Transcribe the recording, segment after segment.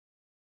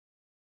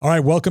All right,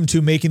 welcome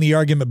to Making the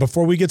Argument.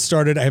 Before we get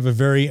started, I have a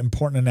very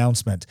important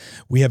announcement.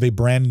 We have a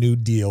brand new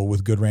deal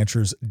with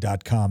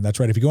GoodRanchers.com. That's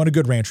right. If you go on to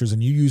Good Ranchers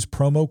and you use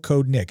promo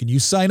code Nick and you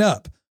sign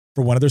up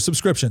for one of their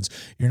subscriptions,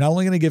 you're not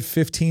only going to get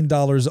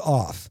 $15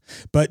 off,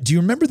 but do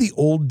you remember the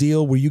old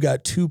deal where you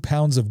got 2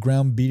 pounds of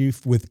ground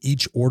beef with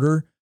each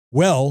order?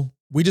 Well,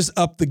 we just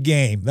upped the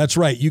game. That's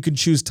right. You can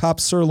choose top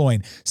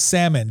sirloin,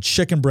 salmon,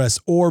 chicken breast,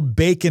 or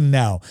bacon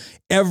now.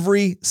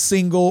 Every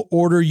single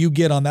order you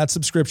get on that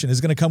subscription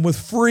is going to come with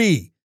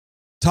free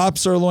top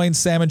sirloin,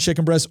 salmon,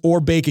 chicken breast, or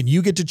bacon.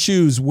 You get to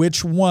choose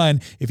which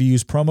one if you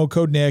use promo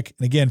code Nick.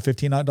 And again,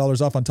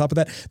 $15 off on top of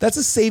that. That's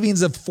a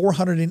savings of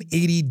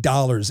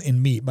 $480 in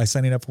meat by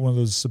signing up for one of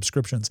those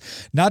subscriptions.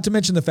 Not to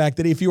mention the fact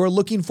that if you are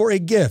looking for a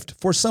gift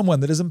for someone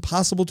that is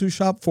impossible to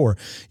shop for,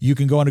 you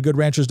can go on to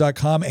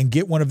GoodRanchers.com and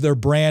get one of their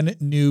brand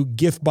new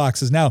gift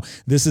boxes. Now,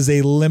 this is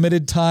a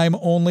limited time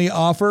only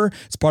offer.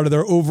 It's part of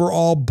their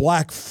overall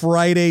Black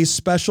Friday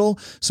special.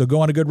 So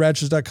go on to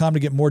GoodRanchers.com to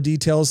get more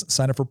details.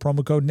 Sign up for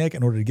promo code Nick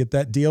in order to get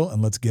that deal,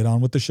 and let's get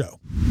on with the show.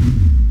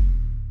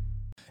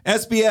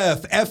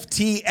 SBF,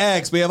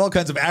 FTX, we have all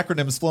kinds of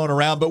acronyms flowing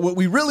around, but what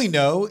we really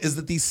know is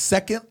that the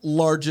second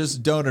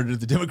largest donor to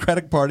the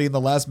Democratic Party in the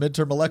last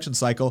midterm election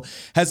cycle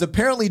has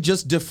apparently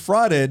just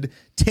defrauded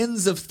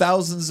tens of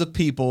thousands of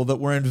people that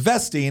were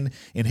investing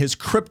in his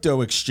crypto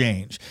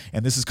exchange.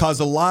 And this has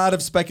caused a lot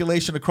of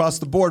speculation across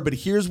the board, but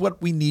here's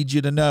what we need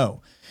you to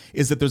know,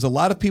 is that there's a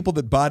lot of people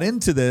that bought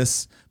into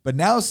this, but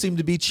now seem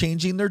to be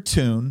changing their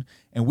tune.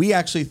 And we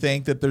actually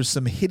think that there's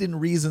some hidden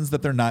reasons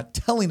that they're not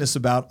telling us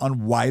about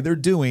on why they're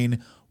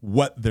doing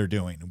what they're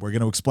doing. We're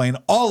going to explain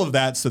all of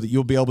that so that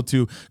you'll be able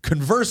to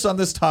converse on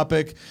this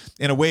topic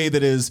in a way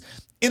that is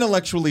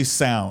intellectually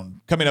sound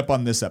coming up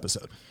on this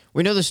episode.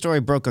 We know the story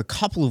broke a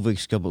couple of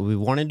weeks ago, but we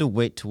wanted to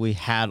wait till we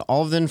had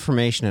all of the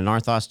information and our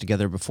thoughts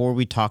together before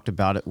we talked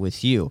about it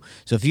with you.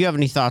 So if you have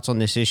any thoughts on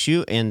this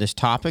issue and this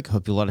topic,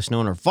 hope you'll let us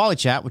know in our Volley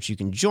Chat, which you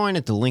can join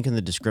at the link in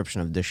the description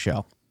of this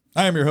show.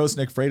 I am your host,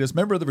 Nick Freitas,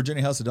 member of the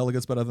Virginia House of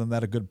Delegates, but other than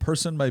that, a good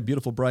person, my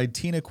beautiful bride,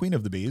 Tina, Queen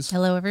of the Bees.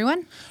 Hello,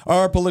 everyone.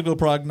 Our political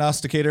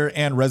prognosticator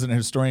and resident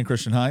historian,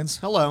 Christian Hines.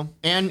 Hello.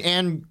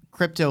 And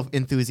crypto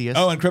enthusiast.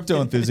 Oh, and crypto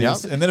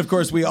enthusiast. Yep. And then, of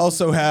course, we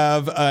also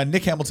have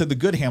Nick Hamilton, the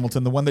good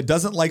Hamilton, the one that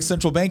doesn't like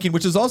central banking,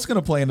 which is also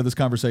going to play into this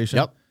conversation.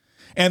 Yep.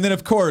 And then,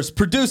 of course,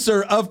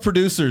 producer of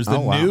producers, the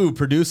new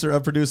producer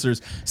of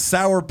producers,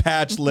 Sour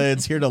Patch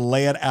Lids, here to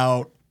lay it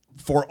out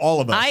for all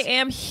of us. I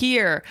am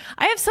here.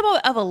 I have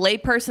somewhat of a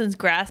layperson's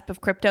grasp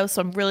of crypto, so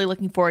I'm really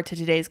looking forward to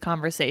today's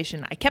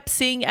conversation. I kept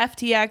seeing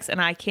FTX,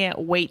 and I can't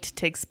wait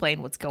to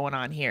explain what's going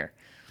on here.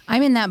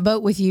 I'm in that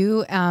boat with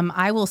you.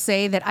 I will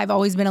say that I've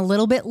always been a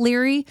little bit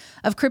leery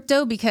of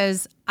crypto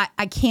because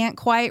I can't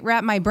quite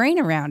wrap my brain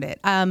around it.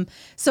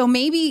 So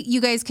maybe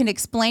you guys can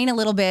explain a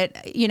little bit.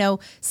 You know,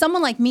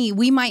 someone like me,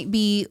 we might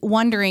be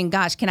wondering,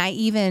 gosh, can I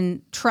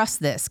even trust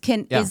this?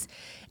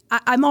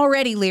 I'm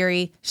already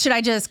leery. Should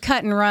I just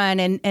cut and run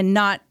and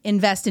not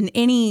invest in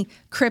any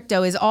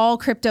crypto? Is all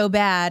crypto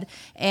bad?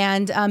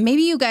 And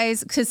maybe you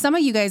guys, because some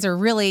of you guys are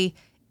really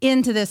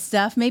into this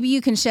stuff, maybe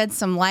you can shed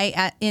some light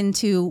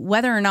into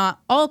whether or not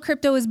all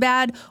crypto is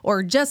bad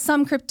or just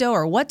some crypto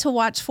or what to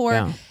watch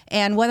for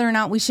and whether or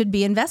not we should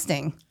be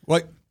investing.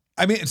 Well,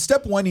 I mean,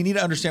 step one, you need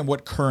to understand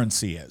what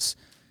currency is.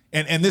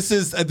 And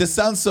this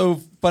sounds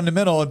so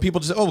fundamental, and people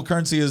just say,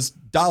 currency is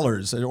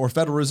dollars or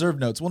Federal Reserve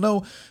notes. Well,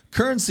 no,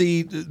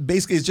 currency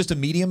basically is just a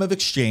medium of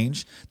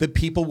exchange that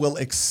people will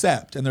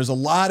accept. And there's a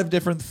lot of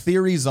different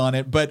theories on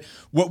it. But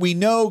what we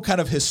know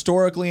kind of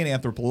historically and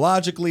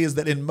anthropologically is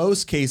that in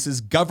most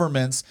cases,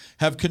 governments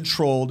have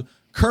controlled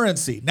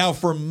currency. Now,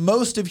 for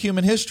most of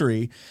human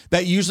history,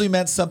 that usually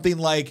meant something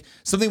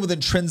with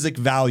intrinsic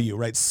value,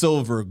 right?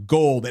 Silver,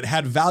 gold. It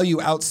had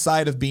value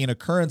outside of being a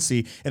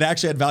currency. It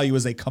actually had value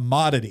as a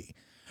commodity,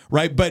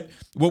 right? But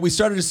what we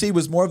started to see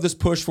was more of this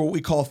push for what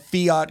we call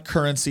fiat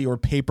currency or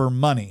paper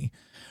money,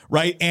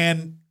 right?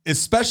 And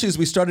especially as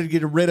we started to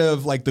get rid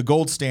of like the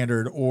gold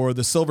standard or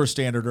the silver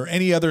standard or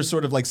any other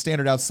sort of like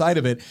standard outside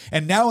of it.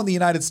 And now in the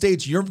United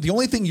States, the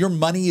only thing your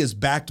money is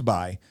backed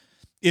by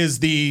is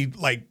the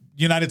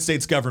United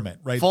States government,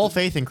 right? Full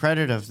faith and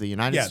credit of the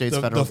United States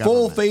federal government. The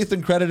full faith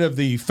and credit of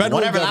the federal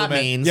government. Whatever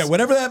that means. Yeah,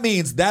 whatever that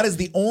means. That is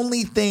the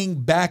only thing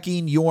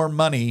backing your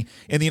money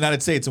in the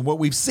United States. And what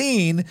we've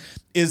seen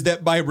is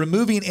that by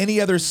removing any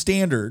other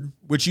standard,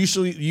 which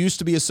usually used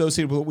to be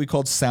associated with what we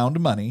called sound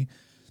money,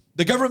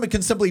 the government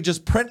can simply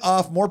just print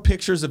off more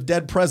pictures of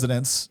dead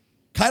presidents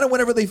kind of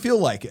whenever they feel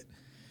like it.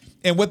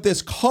 And what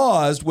this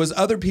caused was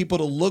other people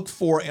to look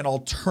for an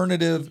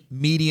alternative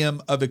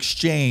medium of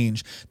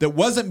exchange that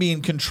wasn't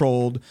being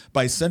controlled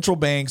by central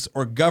banks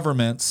or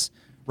governments,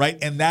 right?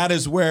 And that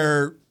is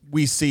where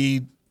we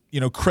see,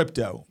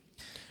 crypto.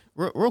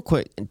 Real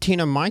quick,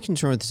 Tina, my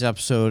concern with this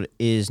episode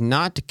is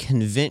not to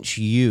convince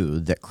you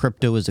that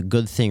crypto is a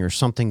good thing or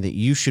something that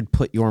you should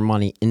put your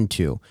money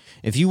into.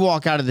 If you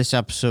walk out of this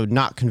episode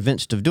not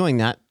convinced of doing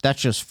that,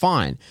 That's just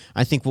fine.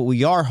 I think what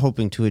we are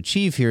hoping to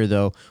achieve here,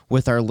 though,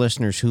 with our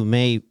listeners who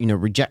may,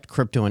 reject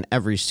crypto in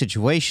every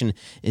situation,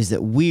 is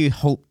that we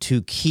hope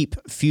to keep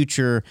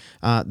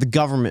the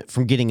government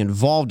from getting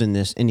involved in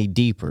this any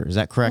deeper. Is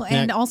that correct, Nick?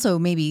 And also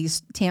maybe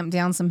tamp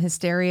down some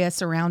hysteria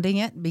surrounding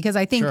it, because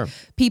I think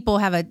people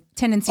have a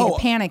tendency to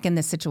panic in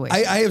this situation.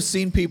 I have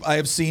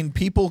seen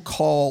people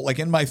call, like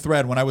in my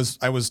thread when I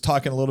was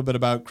talking a little bit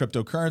about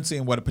cryptocurrency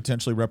and what it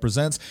potentially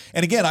represents.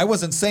 And again, I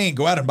wasn't saying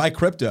go out and buy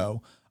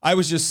crypto. I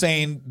was just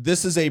saying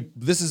this is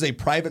a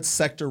private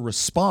sector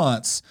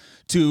response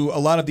to a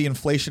lot of the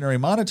inflationary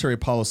monetary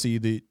policy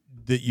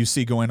that you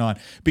see going on,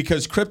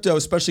 because crypto,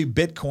 especially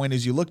Bitcoin,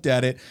 as you looked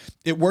at it,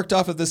 it worked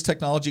off of this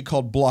technology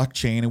called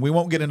blockchain. And we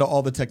won't get into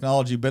all the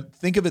technology, but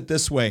think of it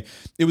this way.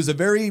 It was a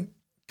very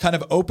kind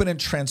of open and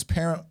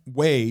transparent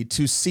way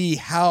to see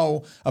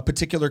how a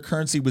particular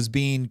currency was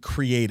being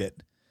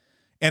created.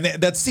 And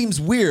that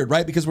seems weird,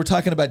 right? Because we're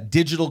talking about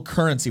digital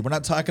currency. We're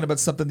not talking about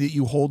something that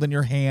you hold in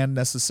your hand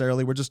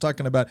necessarily. We're just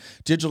talking about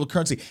digital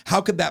currency.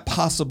 How could that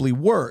possibly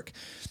work?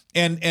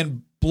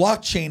 And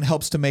blockchain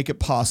helps to make it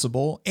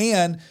possible.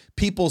 And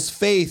people's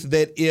faith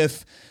that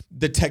if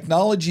the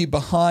technology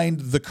behind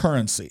the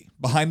currency,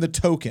 behind the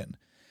token,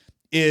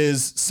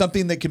 is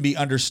something that can be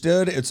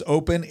understood, it's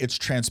open, it's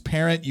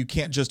transparent, you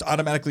can't just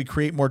automatically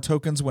create more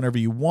tokens whenever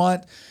you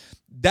want.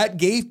 That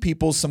gave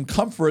people some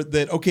comfort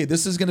that, okay,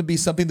 this is going to be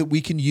something that we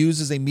can use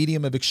as a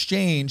medium of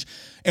exchange,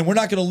 and we're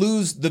not going to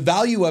lose the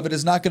value of it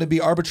is not going to be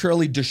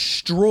arbitrarily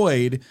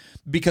destroyed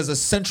because a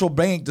central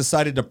bank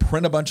decided to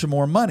print a bunch of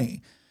more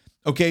money.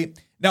 Okay.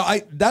 Now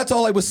that's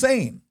all I was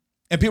saying.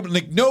 And people are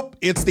like, nope,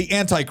 it's the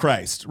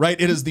Antichrist, right?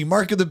 It is the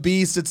mark of the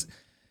beast. It's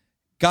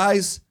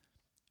guys,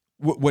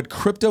 what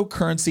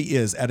cryptocurrency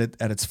is at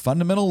its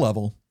fundamental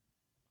level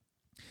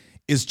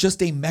is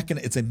just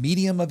it's a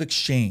medium of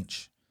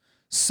exchange.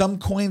 Some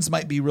coins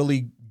might be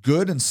really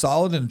good and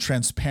solid and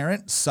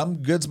transparent.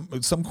 Some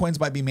coins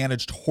might be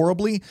managed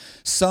horribly.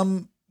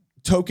 Some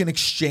token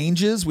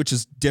exchanges, which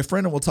is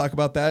different, and we'll talk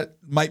about that,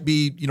 might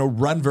be,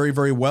 run very,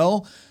 very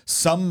well.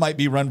 Some might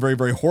be run very,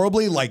 very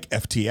horribly, like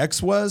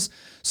FTX was.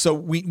 So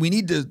we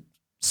need to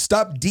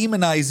stop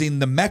demonizing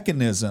the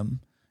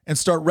mechanism and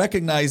start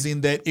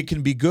recognizing that it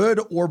can be good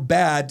or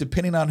bad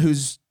depending on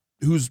who's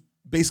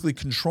basically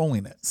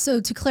controlling it. So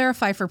to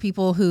clarify for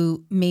people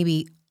who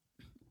maybe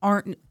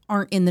aren't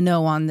in the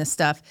know on this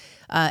stuff,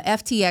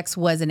 FTX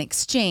was an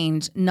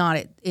exchange,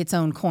 not its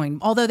own coin.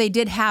 Although they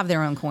did have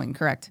their own coin,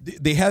 correct?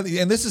 They have,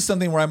 and this is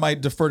something where I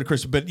might defer to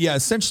Chris, but yeah,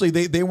 essentially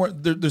they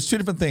weren't. There's two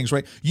different things,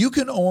 right? You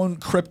can own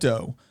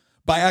crypto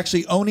by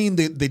actually owning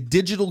the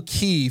digital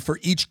key for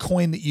each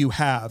coin that you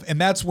have,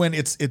 and that's when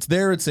it's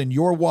there, it's in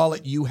your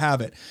wallet, you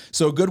have it.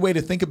 So a good way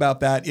to think about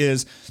that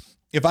is,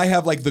 if I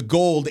have like the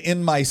gold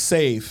in my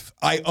safe,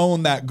 I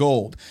own that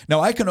gold.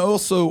 Now I can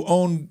also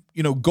own,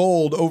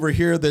 gold over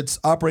here that's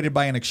operated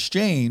by an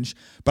exchange,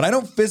 but I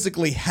don't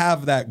physically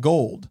have that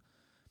gold,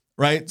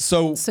 right?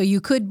 So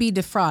you could be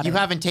defrauded. You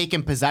haven't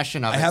taken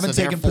possession of it. I haven't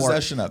taken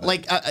possession of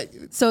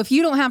it. So if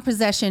you don't have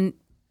possession,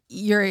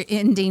 you're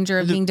in danger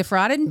of being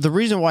defrauded? The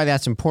reason why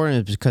that's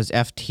important is because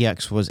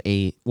FTX was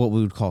what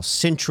we would call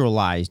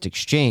centralized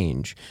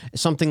exchange.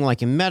 Something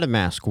like a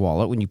MetaMask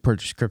wallet, when you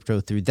purchase crypto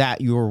through that,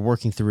 you are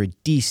working through a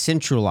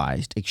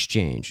decentralized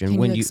exchange. And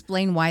Can you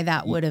explain why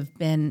that would have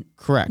been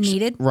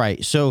needed?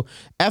 Right. So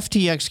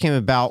FTX came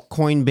about,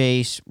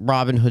 Coinbase,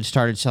 Robinhood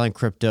started selling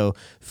crypto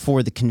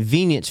for the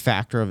convenience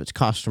factor of its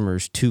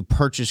customers to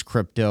purchase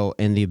crypto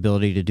and the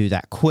ability to do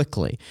that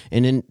quickly.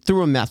 And then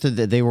through a method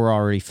that they were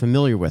already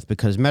familiar with,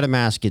 because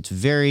MetaMask gets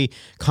very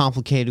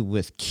complicated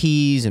with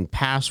keys and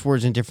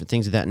passwords and different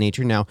things of that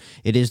nature. Now,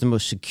 it is the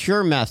most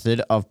secure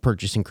method of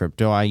purchasing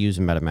crypto. I use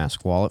a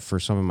MetaMask wallet for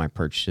some of my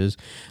purchases.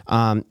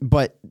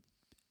 But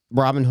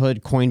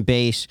Robinhood,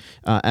 Coinbase,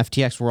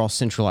 FTX were all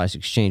centralized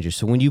exchanges.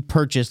 So when you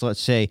purchase, let's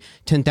say,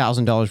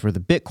 $10,000 worth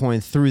of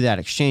Bitcoin through that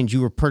exchange,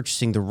 you were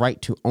purchasing the right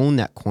to own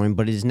that coin,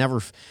 but it is never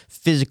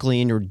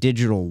physically in your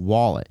digital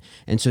wallet.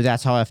 And so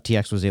that's how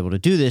FTX was able to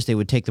do this. They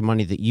would take the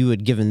money that you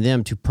had given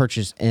them to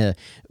purchase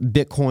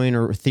Bitcoin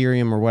or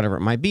Ethereum or whatever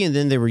it might be, and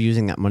then they were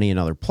using that money in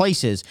other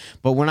places.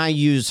 But when I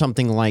use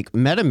something like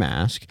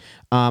MetaMask,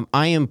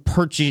 I am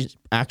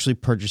actually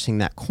purchasing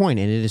that coin,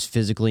 and it is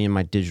physically in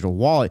my digital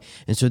wallet.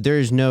 And so there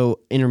is no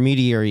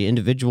intermediary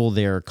individual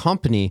there,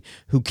 company,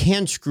 who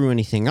can screw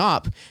anything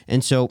up.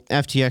 And so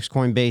FTX,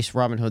 Coinbase,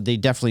 Robinhood, they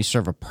definitely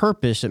serve a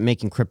purpose at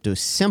making crypto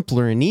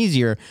simpler and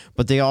easier,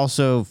 but they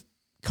also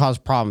cause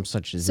problems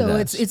such as this. So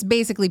it's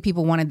basically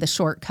people wanted the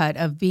shortcut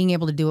of being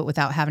able to do it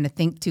without having to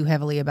think too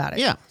heavily about it.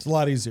 Yeah. It's a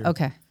lot easier.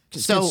 Okay.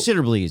 It's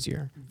considerably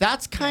easier.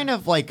 That's kind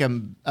of like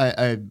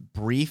a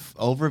brief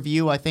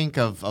overview, I think,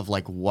 of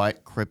like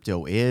what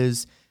crypto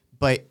is.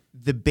 But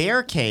the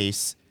bear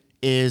case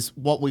is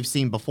what we've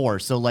seen before.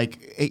 So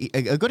like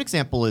a good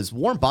example is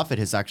Warren Buffett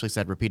has actually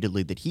said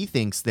repeatedly that he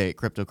thinks that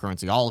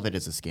cryptocurrency, all of it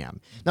is a scam.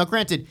 Now,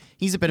 granted,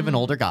 he's a bit of an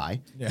older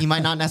guy. Yeah. He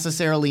might not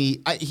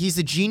necessarily, he's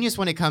a genius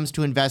when it comes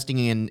to investing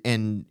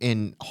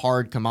in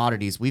hard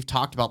commodities. We've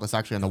talked about this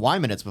actually on the Y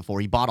Minutes before.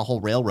 He bought a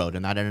whole railroad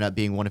and that ended up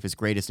being one of his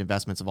greatest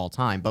investments of all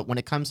time. But when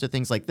it comes to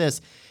things like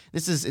this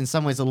is in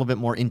some ways a little bit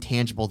more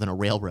intangible than a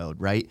railroad,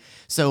 right?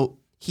 So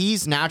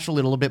he's naturally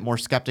a little bit more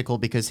skeptical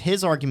because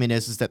his argument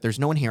is that there's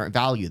no inherent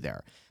value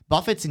there.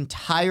 Buffett's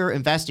entire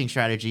investing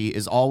strategy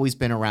has always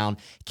been around,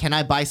 can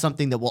I buy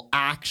something that will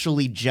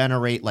actually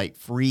generate like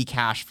free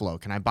cash flow?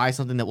 Can I buy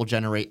something that will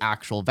generate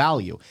actual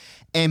value?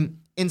 And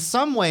in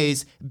some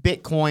ways,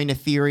 Bitcoin,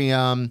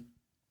 Ethereum,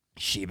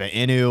 Shiba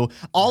Inu,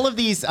 all of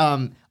these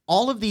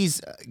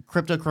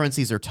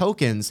cryptocurrencies or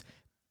tokens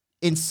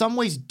in some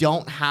ways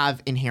don't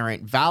have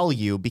inherent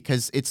value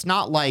because it's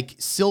not like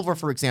silver,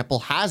 for example,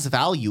 has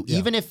value,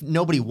 even if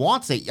nobody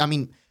wants it. I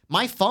mean,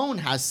 my phone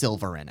has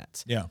silver in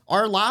it. Yeah.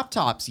 Our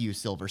laptops use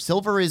silver.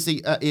 Silver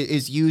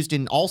is used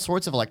in all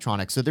sorts of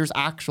electronics, so there's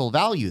actual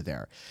value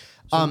there.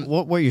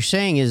 What you're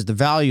saying is the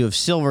value of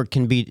silver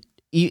can be,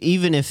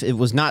 even if it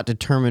was not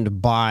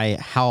determined by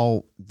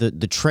how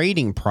the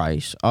trading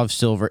price of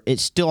silver, it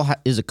still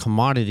is a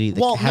commodity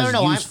that has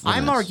usefulness.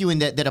 I'm arguing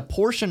that a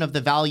portion of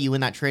the value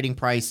in that trading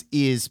price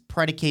is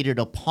predicated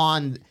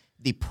upon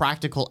the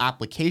practical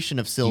application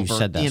of silver You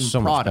said that in so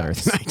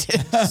products. much better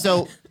than I did.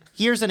 So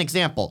here's an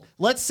example.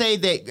 Let's say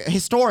that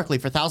historically,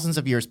 for thousands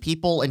of years,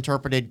 people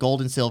interpreted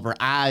gold and silver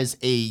as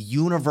a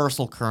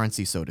universal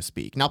currency, so to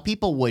speak. Now,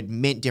 people would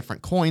mint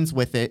different coins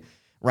with it,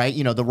 right?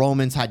 You know, the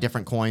Romans had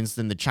different coins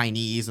than the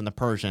Chinese and the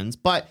Persians,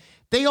 but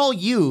they all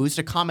used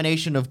a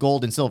combination of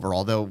gold and silver,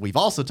 although we've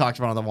also talked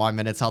about on the Y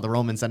Minutes how the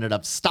Romans ended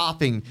up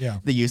stopping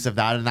the use of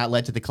that, and that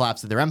led to the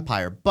collapse of their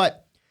empire.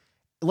 But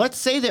let's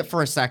say that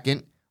for a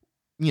second,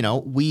 you know,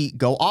 we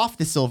go off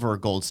the silver or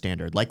gold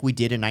standard like we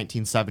did in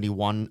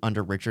 1971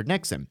 under Richard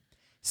Nixon.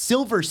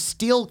 Silver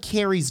still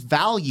carries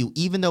value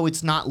even though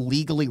it's not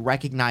legally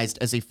recognized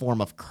as a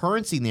form of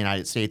currency in the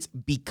United States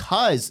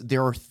because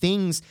there are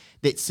things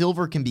that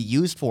silver can be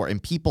used for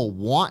and people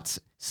want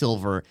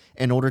silver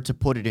in order to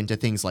put it into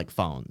things like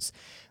phones.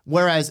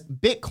 Whereas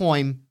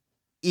Bitcoin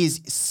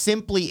is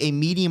simply a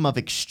medium of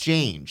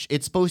exchange.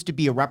 It's supposed to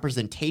be a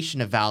representation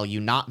of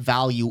value, not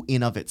value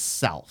in of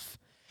itself.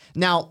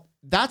 Now,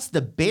 that's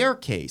the bear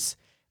case.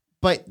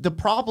 But the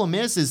problem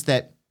is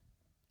that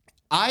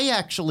I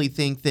actually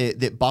think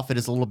that Buffett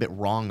is a little bit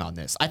wrong on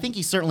this. I think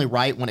he's certainly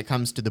right when it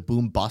comes to the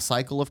boom bust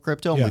cycle of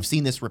crypto. And we've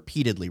seen this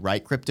repeatedly,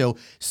 right? Crypto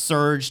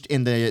surged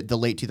in the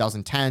late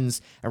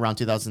 2010s, around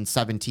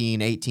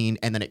 2017, 18,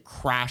 and then it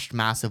crashed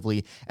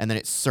massively. And then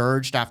it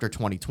surged after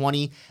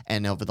 2020.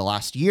 And over the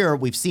last year,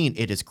 we've seen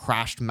it has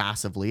crashed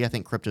massively. I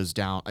think crypto's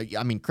down.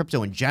 I mean,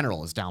 crypto in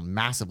general is down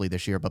massively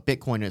this year, but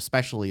Bitcoin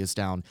especially is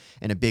down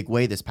in a big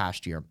way this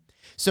past year.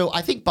 So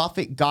I think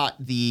Buffett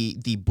got the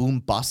boom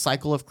bust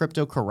cycle of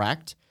crypto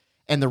correct.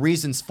 And the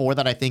reasons for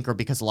that, I think, are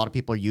because a lot of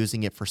people are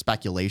using it for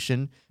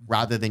speculation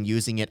rather than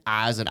using it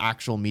as an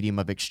actual medium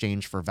of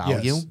exchange for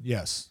value.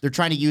 Yes. They're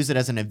trying to use it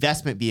as an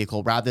investment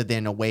vehicle rather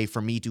than a way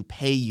for me to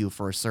pay you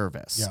for a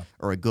service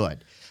or a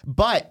good.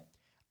 But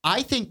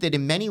I think that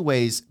in many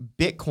ways,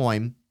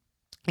 Bitcoin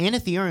and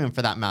Ethereum,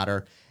 for that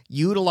matter,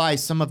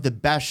 utilize some of the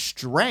best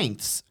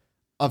strengths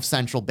of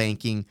central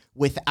banking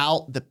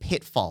without the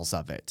pitfalls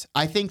of it.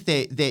 I think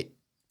that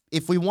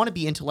if we want to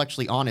be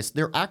intellectually honest,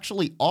 there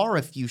actually are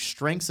a few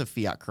strengths of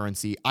fiat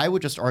currency. I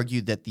would just argue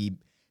that the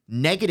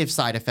negative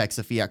side effects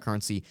of fiat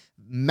currency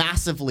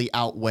massively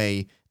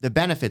outweigh the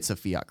benefits of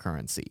fiat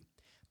currency.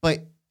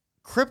 But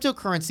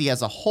cryptocurrency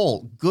as a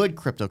whole, good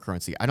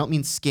cryptocurrency, I don't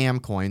mean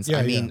scam coins.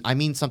 I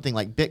mean something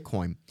like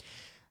Bitcoin,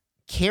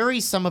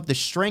 carries some of the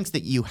strengths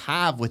that you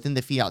have within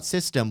the fiat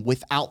system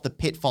without the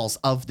pitfalls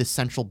of the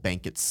central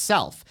bank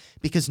itself,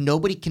 because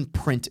nobody can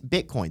print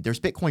Bitcoin. There's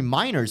Bitcoin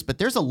miners, but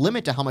there's a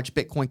limit to how much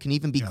Bitcoin can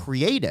even be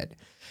created.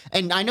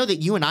 And I know that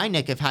you and I,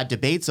 Nick, have had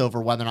debates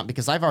over whether or not,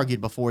 because I've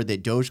argued before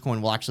that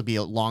Dogecoin will actually be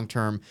a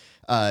long-term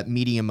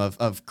medium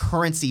of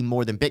currency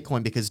more than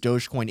Bitcoin because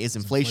Dogecoin is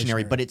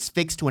inflationary, but it's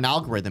fixed to an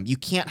algorithm. You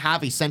can't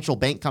have a central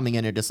bank coming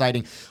in and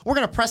deciding, we're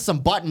going to press some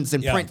buttons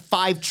and print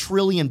 5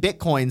 trillion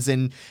Bitcoins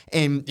in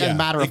a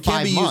matter of 5 months. It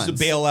can be used to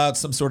bail out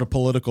some sort of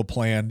political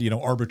plan,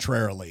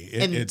 arbitrarily.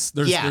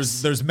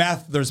 There's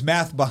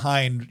math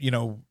behind,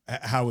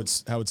 how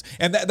it's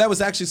and that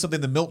was actually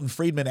something that Milton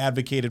Friedman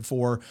advocated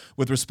for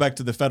with respect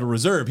to the Federal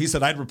Reserve. He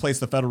said, I'd replace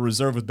the Federal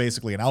Reserve with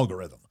basically an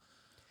algorithm.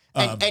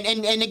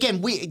 And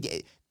again,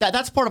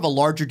 that's part of a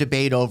larger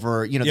debate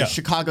over, the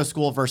Chicago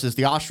school versus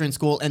the Austrian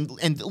school.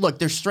 And look,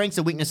 there's strengths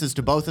and weaknesses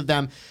to both of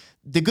them.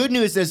 The good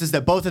news is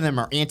that both of them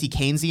are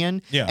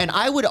anti-Keynesian. Yeah. And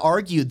I would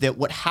argue that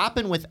what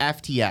happened with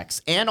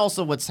FTX and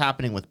also what's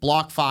happening with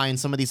BlockFi and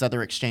some of these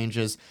other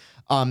exchanges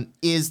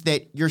is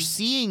that you're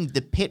seeing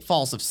the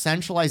pitfalls of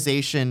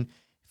centralization,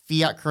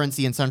 fiat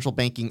currency, and central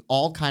banking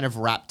all kind of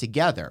wrapped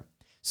together.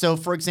 So,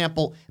 for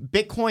example,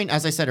 Bitcoin,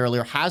 as I said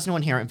earlier, has no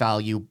inherent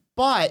value,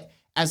 but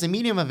as a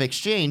medium of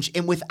exchange,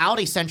 and without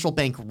a central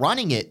bank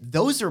running it,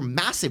 those are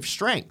massive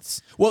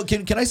strengths. Well,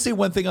 can I say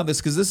one thing on this?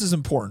 Because this is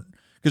important.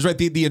 Because, right,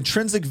 the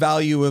intrinsic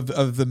value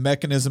of the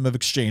mechanism of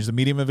exchange, the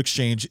medium of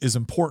exchange, is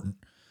important.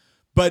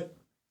 But,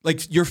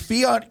 like, your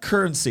fiat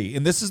currency,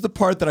 and this is the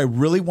part that I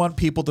really want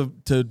people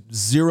to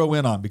zero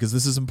in on, because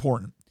this is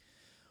important.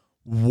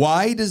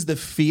 Why does the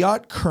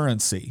fiat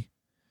currency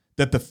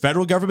that the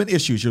federal government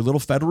issues, your little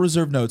Federal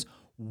Reserve notes,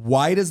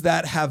 why does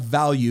that have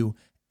value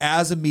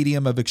as a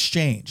medium of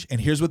exchange?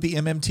 And here's what the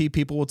MMT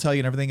people will tell you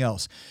and everything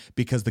else.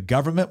 Because the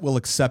government will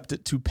accept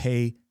it to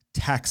pay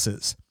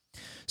taxes.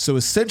 So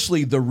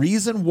essentially, the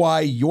reason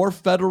why your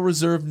Federal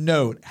Reserve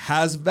note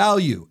has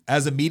value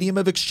as a medium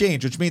of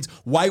exchange, which means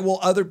why will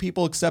other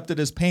people accept it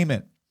as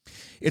payment?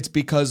 It's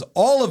because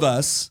all of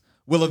us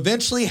will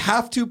eventually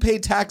have to pay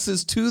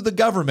taxes to the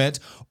government,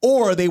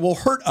 or they will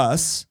hurt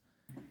us.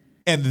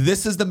 And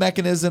this is the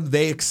mechanism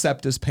they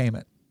accept as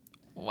payment.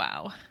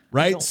 Wow.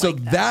 Right? So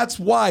that's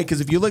why, because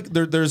if you look,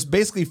 there's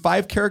basically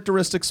 5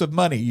 characteristics of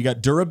money. You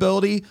got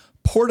durability,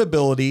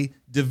 portability,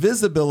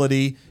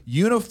 divisibility,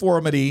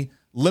 uniformity,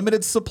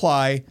 limited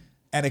supply,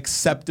 and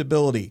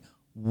acceptability.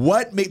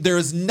 There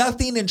is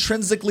nothing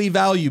intrinsically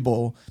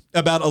valuable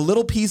about a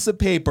little piece of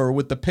paper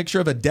with the picture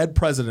of a dead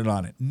president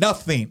on it.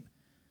 Nothing.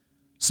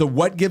 So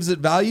what gives it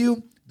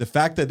value? The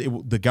fact that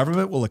the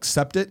government will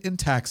accept it in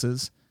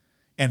taxes.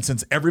 And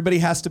since everybody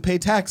has to pay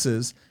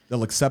taxes,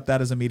 they'll accept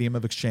that as a medium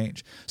of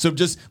exchange. So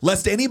just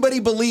lest anybody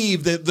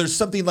believe that there's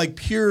something like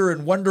pure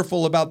and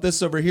wonderful about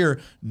this over here.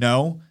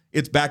 No,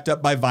 it's backed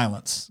up by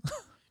violence.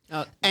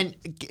 And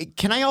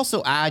can I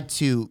also add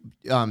to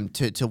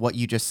what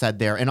you just said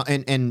there, and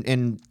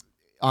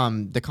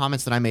the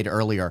comments that I made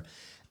earlier,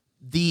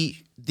 the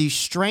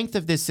strength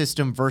of this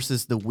system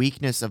versus the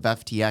weakness of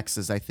FTX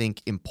is, I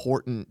think,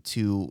 important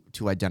to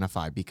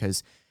identify,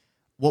 because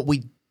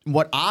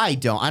I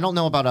don't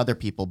know about other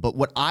people, but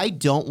what I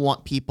don't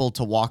want people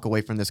to walk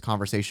away from this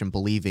conversation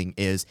believing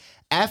is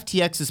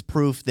FTX is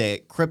proof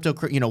that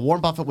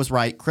Warren Buffett was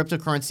right.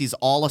 Cryptocurrency is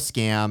all a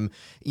scam.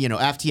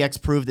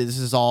 FTX proved that this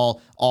is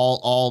all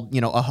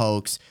a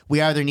hoax.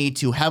 We either need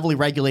to heavily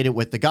regulate it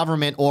with the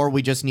government, or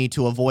we just need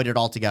to avoid it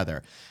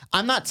altogether.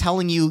 I'm not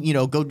telling you,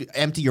 go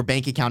empty your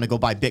bank account and go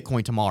buy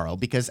Bitcoin tomorrow,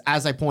 because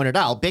as I pointed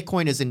out,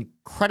 Bitcoin is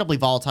incredibly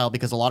volatile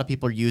because a lot of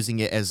people are using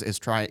it as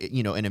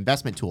an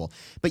investment tool.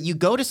 But you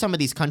go to some of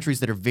these countries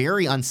that are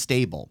very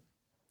unstable.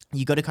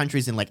 You go to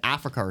countries in like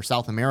Africa or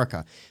South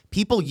America,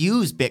 people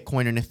use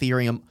Bitcoin and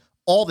Ethereum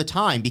all the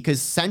time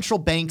because central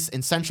banks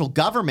and central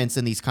governments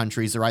in these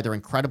countries are either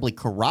incredibly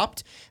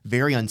corrupt,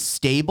 very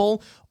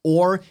unstable,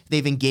 or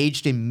they've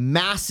engaged in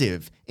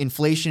massive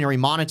inflationary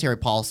monetary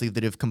policy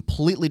that have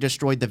completely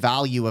destroyed the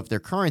value of their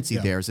currency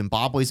there.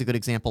 Zimbabwe is a good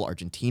example.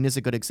 Argentina is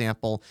a good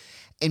example.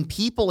 And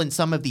people in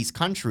some of these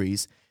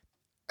countries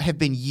have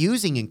been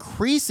using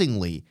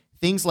increasingly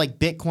things like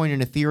Bitcoin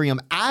and Ethereum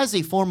as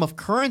a form of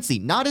currency,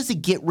 not as a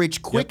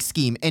get-rich-quick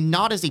scheme, and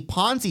not as a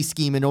Ponzi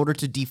scheme in order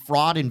to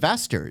defraud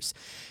investors.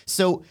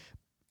 So,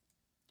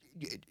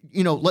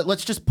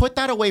 let's just put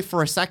that away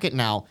for a second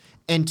now,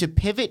 and to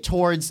pivot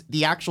towards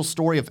the actual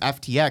story of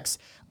FTX,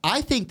 I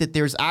think that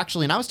there's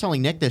actually, and I was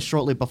telling Nick this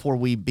shortly before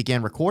we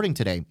began recording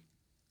today,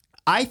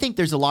 I think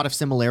there's a lot of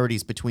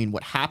similarities between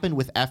what happened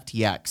with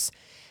FTX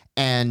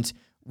and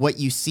what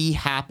you see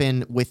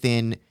happen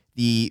within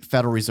the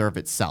Federal Reserve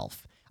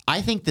itself.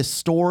 I think the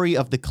story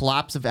of the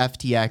collapse of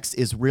FTX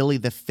is really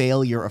the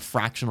failure of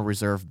fractional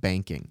reserve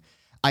banking.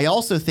 I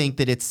also think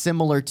that it's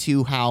similar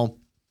to how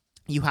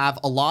you have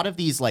a lot of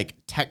these like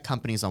tech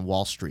companies on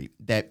Wall Street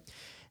that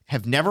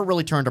have never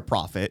really turned a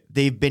profit.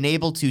 They've been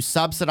able to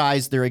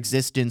subsidize their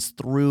existence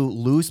through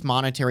loose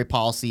monetary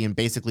policy and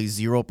basically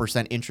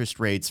 0% interest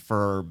rates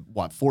for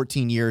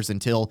 14 years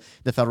until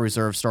the Federal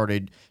Reserve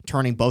started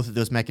turning both of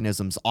those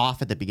mechanisms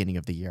off at the beginning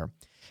of the year.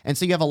 And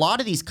so you have a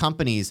lot of these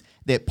companies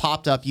that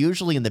popped up,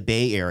 usually in the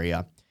Bay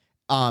Area,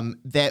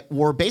 that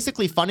were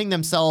basically funding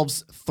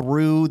themselves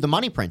through the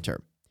money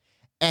printer.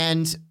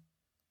 And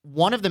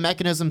one of the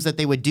mechanisms that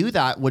they would do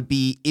that would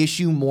be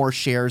issue more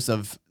shares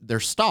of their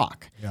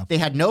stock. Yeah. They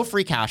had no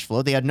free cash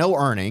flow. They had no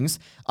earnings.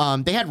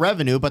 They had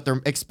revenue, but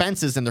their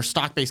expenses and their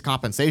stock-based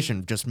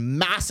compensation just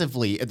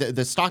massively.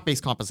 The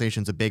stock-based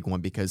compensation is a big one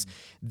because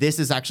this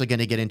is actually going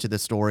to get into the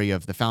story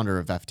of the founder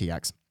of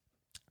FTX.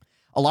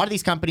 A lot of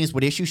these companies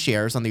would issue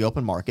shares on the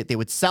open market. They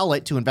would sell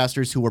it to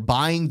investors who were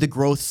buying the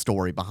growth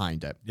story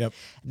behind it. Yep.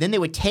 Then they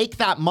would take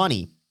that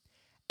money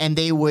and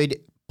they would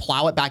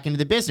plow it back into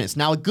the business.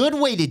 Now, a good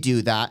way to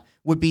do that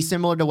would be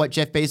similar to what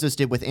Jeff Bezos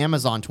did with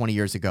Amazon 20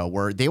 years ago,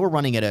 where they were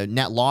running at a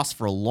net loss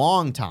for a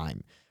long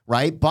time,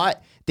 right?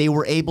 But they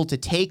were able to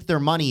take their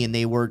money and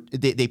they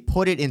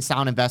put it in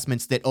sound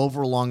investments that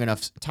over a long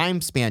enough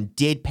time span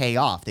did pay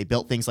off. They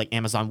built things like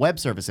Amazon Web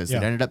Services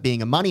that ended up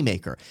being a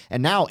moneymaker.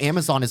 And now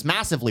Amazon is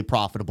massively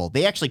profitable.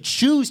 They actually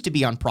choose to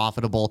be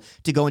unprofitable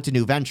to go into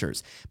new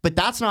ventures. But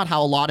that's not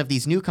how a lot of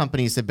these new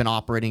companies have been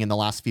operating in the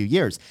last few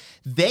years.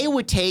 They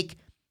would take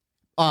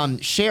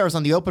shares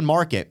on the open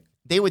market.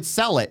 they would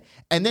sell it,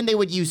 and then they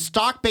would use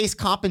stock-based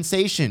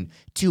compensation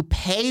to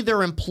pay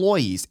their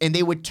employees, and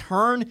they would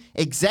turn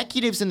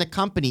executives in the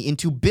company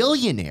into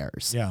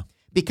billionaires. Yeah.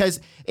 Because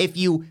if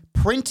you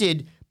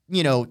printed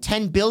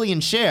 10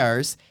 billion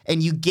shares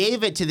and you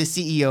gave it to the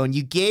CEO and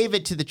you gave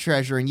it to the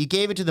treasurer and you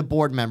gave it to the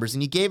board members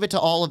and you gave it to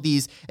all of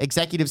these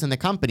executives in the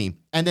company,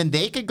 and then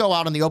they could go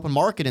out on the open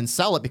market and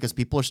sell it because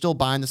people are still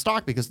buying the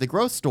stock because of the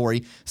growth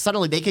story,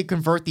 suddenly they could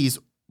convert these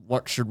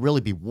what should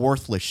really be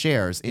worthless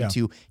shares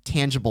into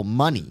tangible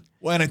money.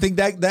 Well, and I think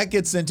that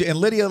gets into, and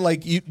Lydia,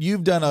 like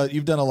you've done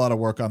a lot of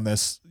work on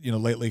this,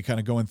 lately, kind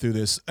of going through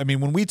this. I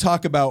mean, when we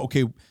talk about,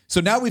 okay, so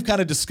now we've kind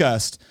of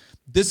discussed,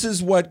 this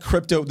is what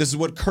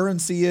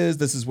currency is,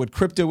 this is what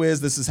crypto is,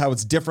 this is how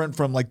it's different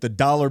from like the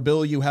dollar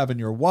bill you have in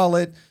your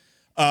wallet.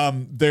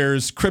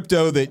 There's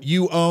crypto that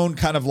you own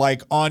kind of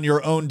like on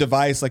your own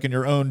device, like in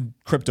your own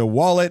crypto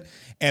wallet.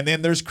 And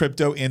then there's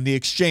crypto in the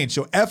exchange.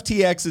 So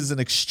FTX is an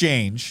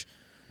exchange,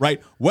 right?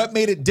 What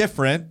made it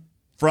different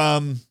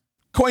from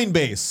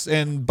Coinbase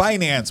and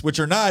Binance,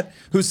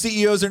 whose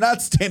CEOs are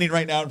not standing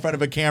right now in front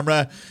of a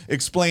camera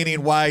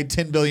explaining why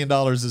 $10 billion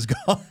is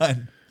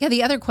gone? Yeah,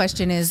 the other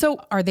question is,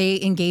 are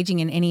they engaging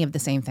in any of the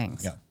same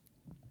things? Yeah.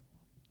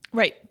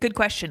 Right. Good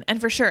question. And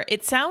for sure,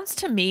 it sounds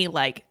to me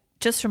like,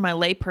 just from my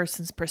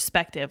layperson's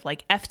perspective,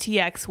 like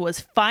FTX was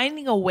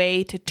finding a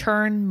way to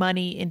turn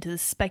money into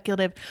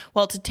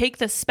to take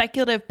the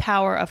speculative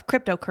power of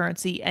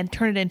cryptocurrency and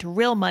turn it into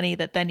real money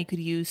that then you could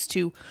use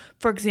to,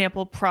 for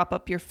example, prop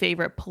up your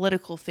favorite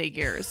political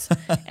figures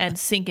and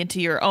sink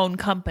into your own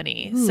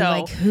company. Ooh,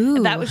 like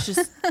who? That was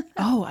just,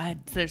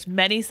 there's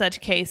many such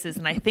cases.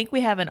 And I think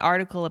we have an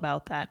article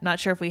about that. Not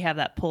sure if we have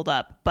that pulled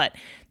up, but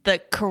the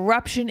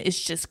corruption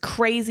is just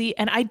crazy.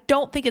 And I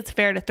don't think it's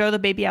fair to throw the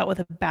baby out with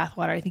the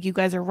bathwater. I think you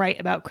guys are right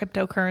about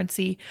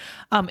cryptocurrency.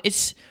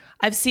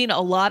 I've seen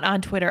a lot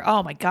on Twitter.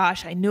 Oh my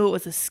gosh, I knew it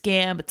was a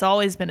scam. It's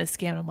always been a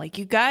scam. I'm like,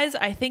 you guys,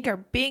 I think are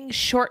being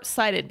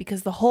short-sighted,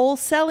 because the whole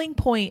selling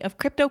point of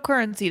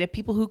cryptocurrency to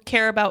people who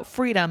care about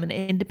freedom and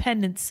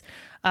independence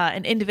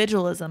and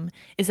individualism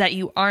is that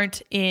you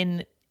aren't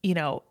in,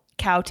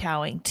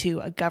 kowtowing to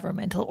a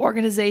governmental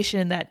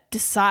organization that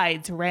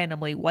decides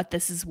randomly what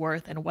this is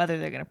worth and whether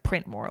they're going to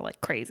print more like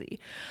crazy.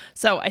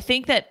 So I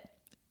think that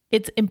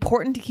it's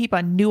important to keep a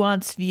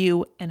nuanced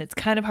view, and it's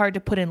kind of hard to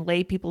put in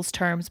lay people's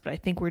terms, but I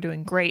think we're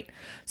doing great.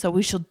 So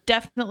we shall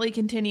definitely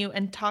continue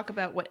and talk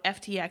about what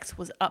FTX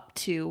was up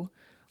to,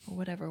 or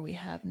whatever we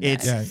have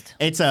next.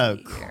 It's a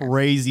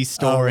crazy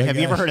story. Have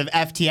you ever heard of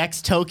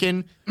FTX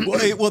token?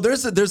 Well,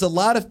 there's a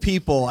lot of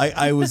people.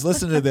 I was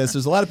listening to this.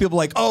 There's a lot of people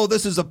like, oh,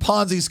 this is a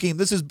Ponzi scheme.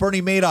 This is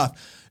Bernie Madoff.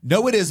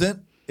 No, it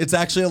isn't. It's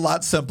actually a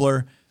lot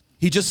simpler.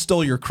 He just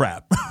stole your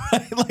crap.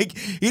 Right? Like,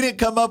 he didn't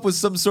come up with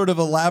some sort of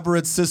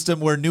elaborate system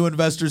where new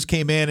investors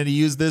came in and he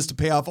used this to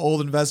pay off old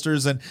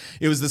investors, and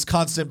it was this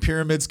constant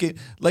pyramid scheme.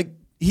 Like,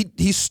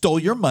 he stole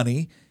your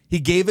money. He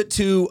gave it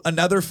to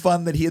another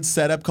fund that he had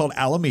set up called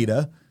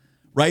Alameda.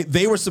 Right?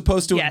 They were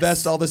supposed to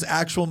invest all this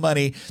actual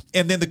money.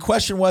 And then the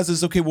question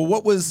was, okay, well,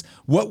 what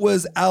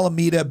was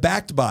Alameda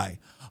backed by?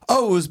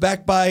 Oh, it was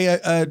backed by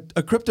a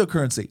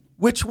cryptocurrency.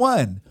 Which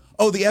one?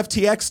 Oh, the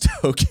FTX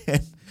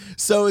token.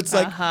 So it's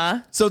like,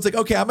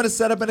 okay, I'm going to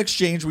set up an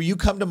exchange where you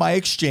come to my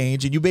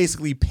exchange and you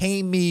basically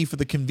pay me for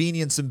the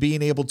convenience of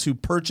being able to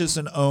purchase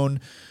and own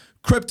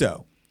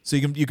crypto. So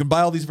you can buy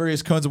all these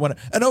various coins and whatnot.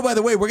 And oh, by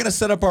the way, we're going to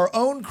set up our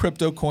own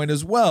crypto coin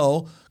as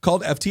well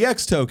called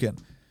FTX token.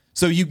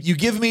 So you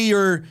give me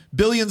your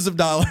billions of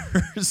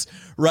dollars,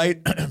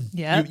 right?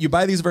 Yeah. You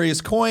buy these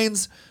various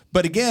coins,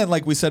 but again,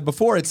 like we said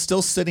before, it's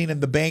still sitting in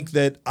the bank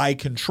that I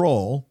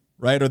control,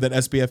 right? Or that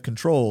SBF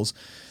controls.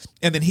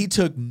 And then he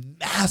took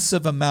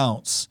massive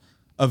amounts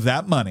of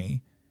that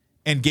money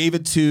and gave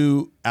it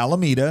to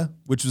Alameda,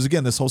 which was,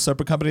 again, this whole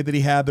separate company that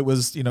he had that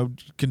was,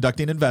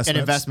 conducting investments.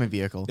 An investment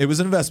vehicle. It was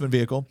an investment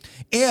vehicle.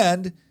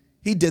 And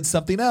he did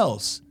something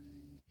else.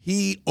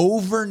 He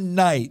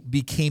overnight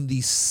became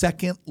the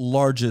second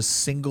largest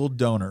single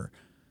donor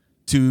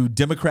to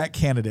Democrat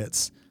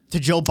candidates. To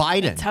Joe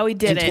Biden. That's how he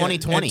did it. In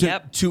 2020.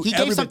 He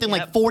gave something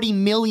like $40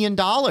 million.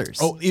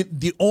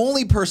 The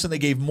only person that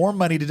gave more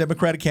money to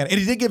Democratic candidates,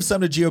 and he did give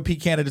some to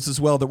GOP candidates as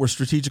well that were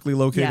strategically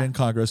located in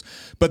Congress,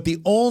 but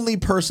the only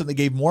person that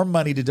gave more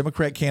money to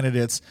Democrat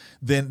candidates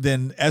than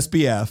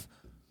SBF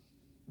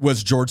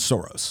was George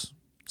Soros.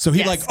 So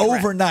he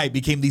overnight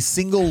became the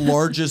single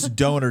largest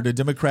donor to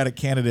Democratic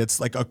candidates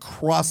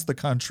across the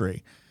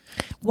country.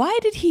 Why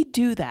did he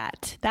do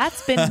that?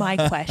 That's been my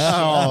question.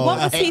 What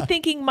was he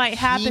thinking might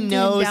happen to him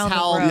down the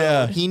road?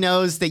 Yeah. He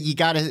knows that you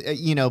got to,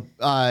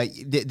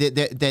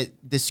 that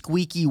the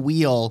squeaky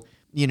wheel,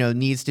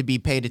 needs to be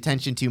paid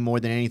attention to more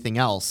than anything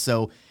else.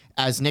 So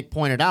as Nick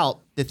pointed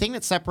out, the thing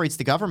that separates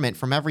the government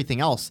from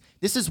everything else,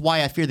 this is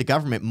why I fear the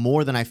government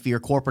more than I fear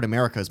corporate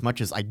America, as much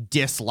as I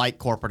dislike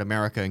corporate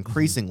America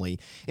increasingly,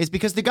 is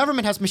because the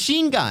government has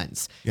machine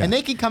guns and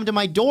they can come to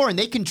my door and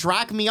they can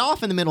drag me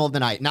off in the middle of the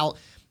night. Now,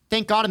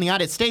 thank God in the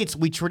United States,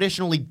 we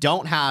traditionally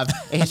don't have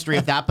a history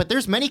of that, but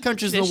there's many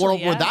countries in the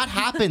world where that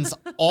happens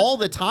all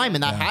the time,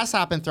 and that has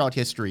happened throughout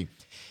history.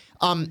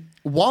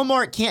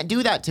 Walmart can't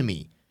do that to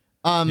me.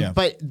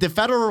 But the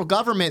federal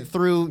government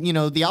through,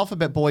 the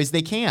Alphabet Boys,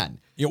 they can.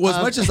 Yeah, well,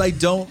 as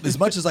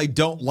much as I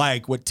don't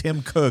like what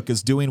Tim Cook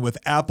is doing with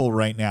Apple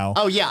right now.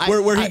 Oh yeah,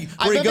 where he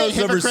goes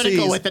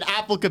overseas with an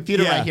Apple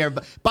computer right here.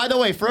 But by the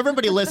way, for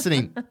everybody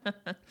listening,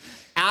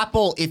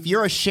 Apple, if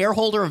you're a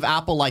shareholder of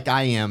Apple like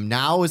I am,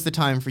 now is the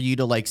time for you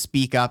to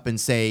speak up and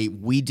say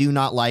we do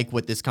not like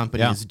what this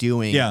company is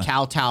doing.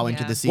 Kowtow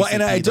into the CCP. Well,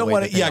 and I don't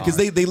want to, because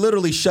they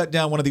literally shut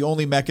down one of the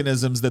only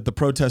mechanisms that the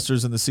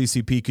protesters and the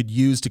CCP could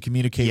use to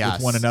communicate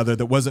with one another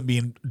that wasn't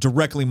being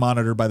directly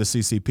monitored by the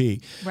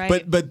CCP.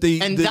 Right. But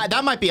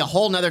that might be a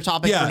whole nother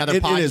topic for another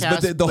podcast. It is.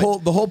 But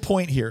the whole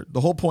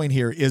point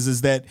here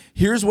is that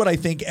here's what I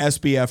think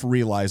SBF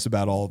realized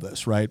about all of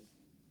this, right?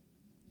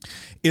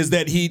 Is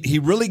that he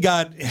really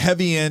got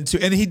heavy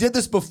into, and he did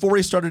this before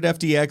he started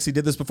FTX. He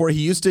did this before. He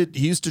used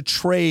to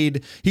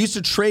trade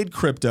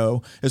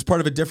crypto as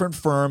part of a different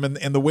firm,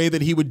 and the way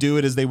that he would do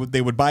it is they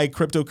would buy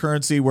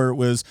cryptocurrency where it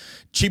was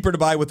cheaper to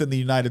buy within the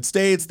United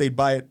States. They'd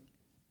buy it,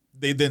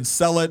 they'd then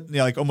sell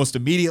it almost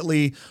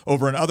immediately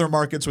over in other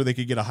markets where they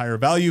could get a higher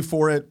value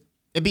for it.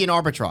 It'd be an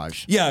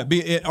arbitrage. Yeah, it'd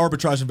be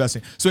arbitrage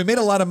investing. So he made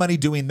a lot of money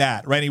doing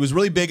that, right? And he was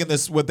really big in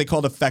this, what they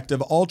called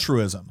effective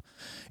altruism.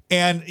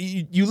 And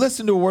you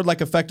listen to a word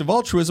like effective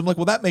altruism,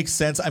 well, that makes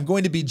sense. I'm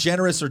going to be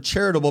generous or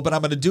charitable, but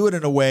I'm going to do it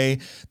in a way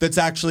that's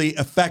actually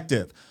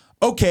effective.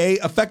 Okay,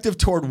 effective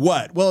toward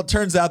what? Well, it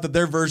turns out that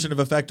their version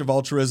of effective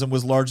altruism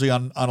was largely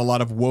on a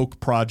lot of woke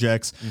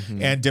projects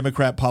and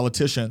Democrat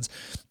politicians.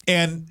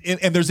 And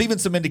there's even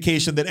some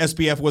indication that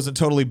SBF wasn't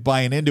totally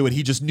buying into it.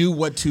 He just knew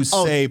what to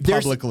say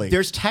publicly.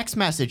 There's text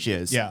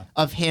messages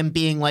of him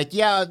being like,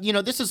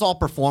 this is all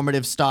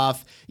performative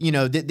stuff.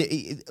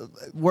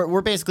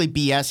 We're basically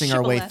BSing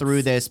our way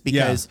through this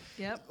because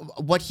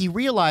what he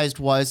realized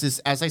is,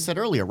 as I said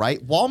earlier,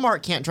 right?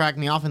 Walmart can't drag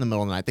me off in the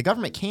middle of the night. The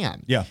government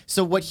can. Yeah.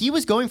 So what he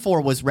was going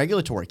for was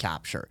regulatory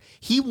capture.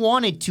 He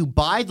wanted to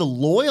buy the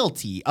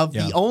loyalty of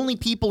the only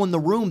people in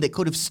the room that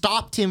could have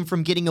stopped him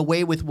from getting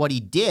away with what he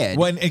did.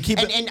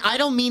 And I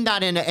don't mean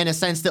that in a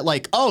sense that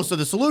so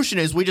the solution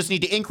is we just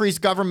need to increase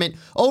government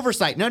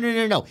oversight.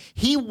 No.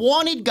 He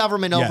wanted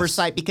government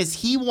oversight because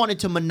he wanted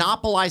to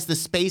monopolize the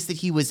space that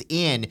he was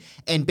in.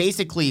 And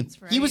basically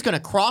he was going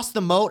to cross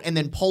the moat and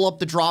then pull up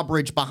the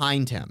drawbridge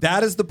behind him.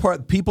 That is the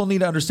part people need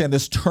to understand,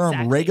 this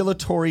term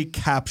regulatory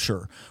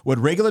capture. What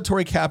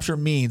regulatory capture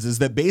means is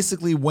that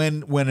basically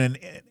when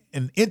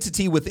an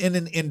entity within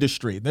an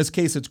industry, in this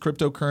case it's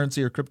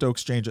cryptocurrency or crypto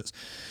exchanges,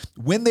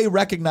 when they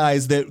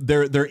recognize that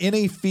they're in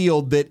a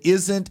field that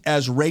isn't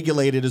as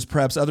regulated as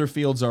perhaps other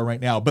fields are right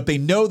now, but they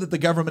know that the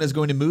government is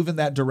going to move in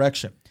that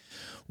direction,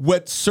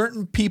 what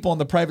certain people in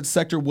the private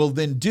sector will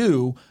then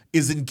do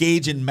is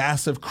engage in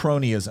massive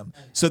cronyism.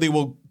 So they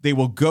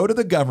will go to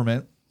the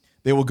government.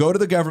 They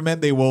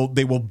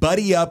will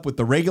buddy up with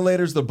the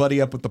regulators. They'll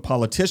buddy up with the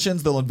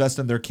politicians. They'll invest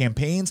in their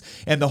campaigns.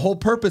 And the whole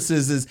purpose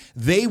is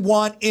they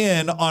want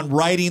in on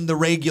writing the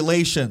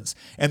regulations.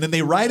 And then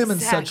they write them in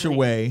such a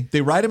way,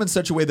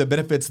 that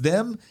benefits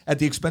them at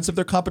the expense of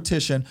their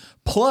competition.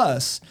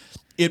 Plus,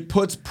 it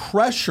puts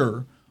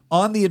pressure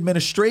on the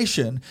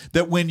administration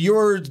that when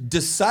you're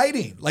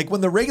deciding, like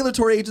when the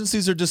regulatory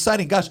agencies are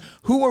deciding, gosh,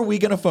 who are we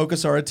going to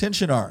focus our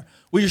attention on?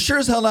 Well, you're sure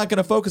as hell not going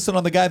to focus it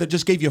on the guy that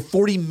just gave you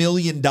 $40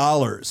 million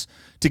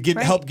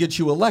to help get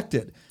you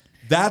elected.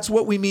 That's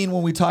what we mean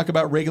when we talk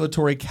about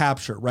regulatory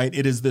capture, right?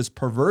 It is this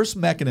perverse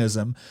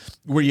mechanism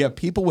where you have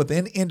people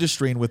within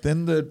industry and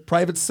within the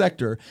private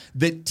sector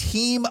that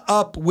team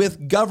up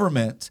with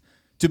government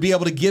to be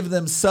able to give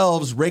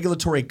themselves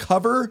regulatory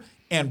cover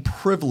and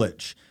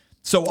privilege.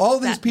 So all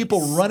of these people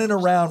running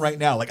around right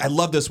now, I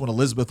love this when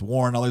Elizabeth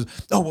Warren,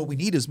 what we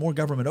need is more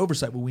government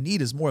oversight. What we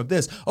need is more of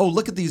this. Oh,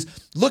 look at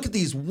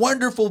these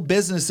wonderful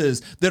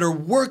businesses that are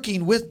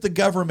working with the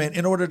government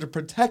in order to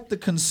protect the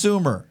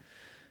consumer.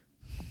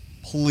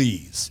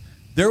 Please.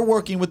 They're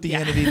working with the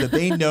entity that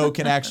they know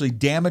can actually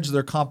damage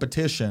their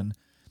competition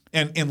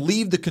and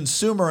leave the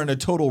consumer in a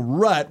total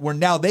rut where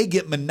now they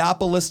get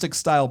monopolistic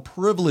style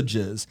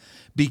privileges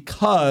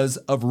because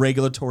of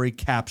regulatory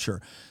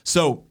capture.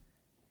 So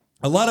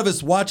a lot of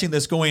us watching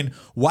this going,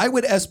 why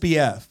would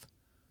SBF,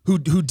 who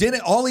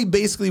didn't, all he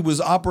basically was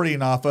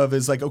operating off of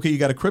is okay, you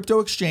got a crypto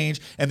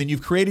exchange and then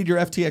you've created your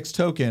FTX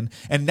token.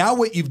 And now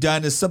what you've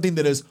done is something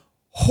that is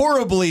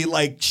horribly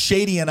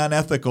shady and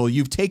unethical.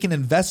 You've taken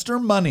investor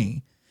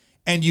money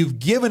and you've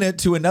given it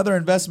to another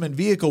investment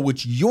vehicle,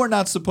 which you're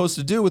not supposed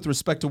to do with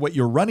respect to what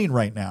you're running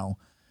right now.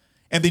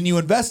 And then you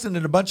invest in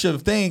a bunch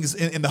of things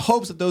in the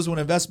hopes that those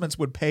investments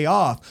would pay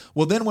off.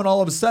 Well, then when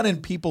all of a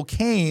sudden people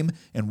came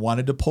and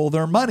wanted to pull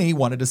their money,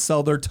 wanted to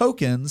sell their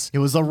tokens. It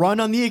was a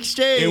run on the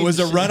exchange.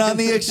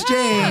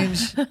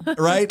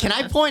 Right? Can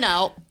I point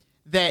out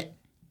that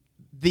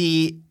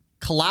the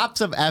collapse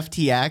of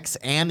FTX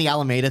and the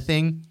Alameda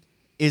thing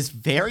is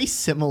very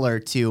similar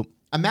to,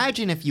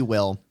 imagine, if you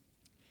will,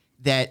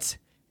 that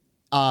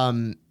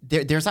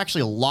there's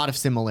actually a lot of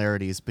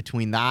similarities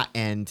between that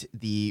and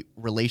the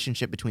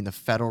relationship between the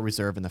Federal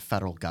Reserve and the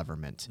federal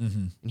government.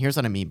 Mm-hmm. And here's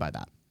what I mean by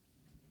that.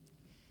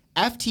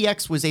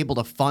 FTX was able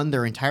to fund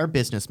their entire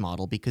business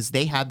model because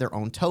they had their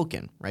own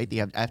token, right? They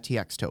have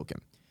FTX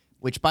token,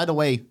 which, by the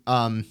way,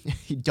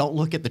 don't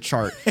look at the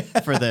chart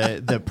for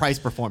the price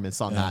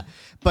performance on that.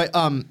 But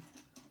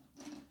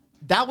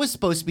that was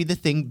supposed to be the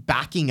thing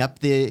backing up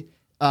the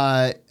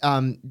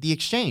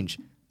exchange.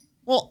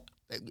 Well,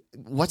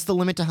 what's the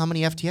limit to how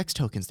many FTX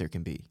tokens there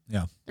can be?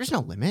 Yeah. There's no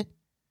limit.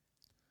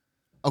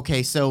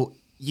 Okay, so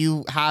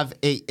you have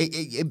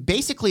it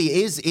basically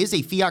is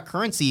a fiat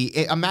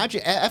currency.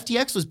 Imagine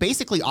FTX was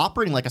basically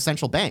operating like a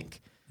central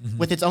bank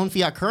with its own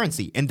fiat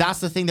currency. And that's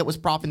the thing that was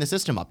propping the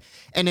system up.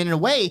 And in a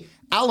way,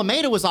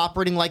 Alameda was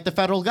operating like the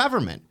federal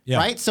government,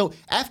 right? So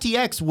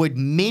FTX would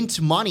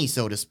mint money,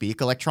 so to speak,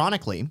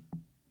 electronically.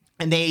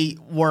 And they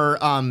were,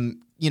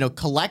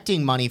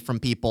 collecting money from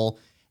people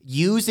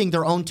using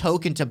their own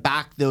token to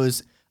back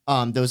those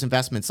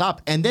investments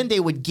up. And then they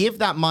would give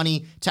that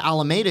money to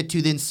Alameda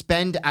to then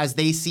spend as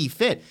they see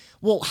fit.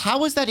 Well,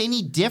 how is that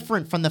any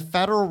different from the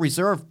Federal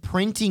Reserve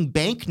printing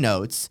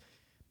banknotes,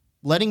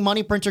 letting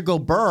money printer go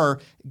burr,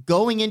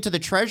 going into the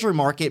treasury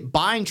market,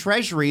 buying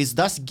treasuries,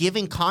 thus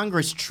giving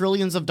Congress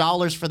trillions of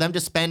dollars for them to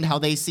spend how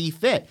they see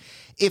fit?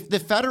 If the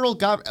federal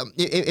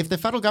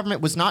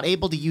government was not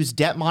able to use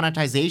debt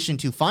monetization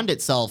to fund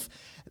itself,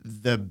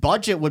 the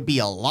budget would be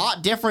a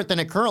lot different than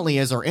it currently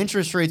is, or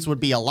interest rates would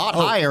be a lot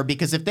higher,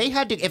 because if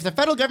the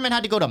federal government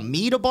had to go to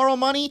me to borrow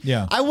money,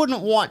 I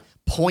wouldn't want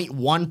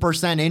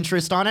 0.1%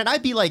 interest on it.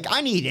 I'd be like,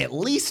 I need at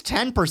least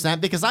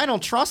 10% because I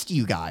don't trust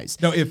you guys.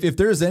 No, if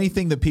there's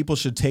anything that people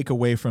should take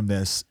away from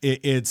this,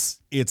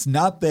 it's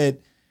not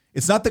that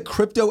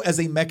crypto as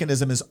a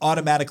mechanism is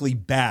automatically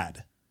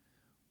bad.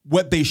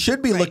 What they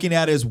should be looking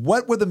at is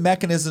what were the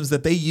mechanisms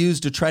that they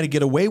used to try to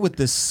get away with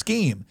this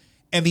scheme?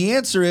 And the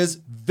answer is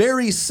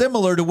very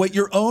similar to what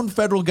your own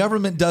federal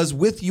government does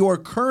with your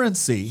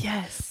currency.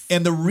 Yes.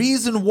 And the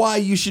reason why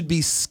you should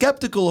be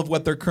skeptical of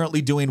what they're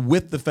currently doing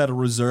with the Federal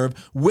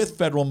Reserve, with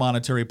federal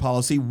monetary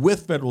policy,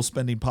 with federal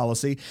spending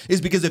policy, is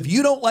because if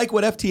you don't like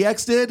what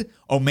FTX did,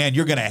 oh man,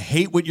 you're going to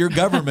hate what your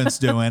government's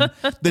doing.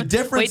 The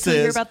difference Wait till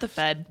you hear about the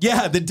Fed.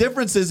 Yeah, the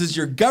difference is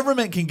your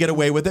government can get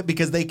away with it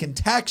because they can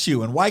tax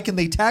you. And why can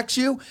they tax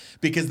you?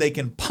 Because they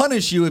can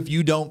punish you if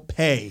you don't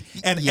pay.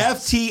 And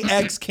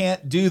FTX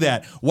can't do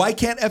that. Why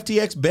can't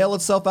FTX bail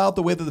itself out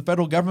the way that the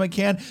federal government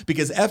can?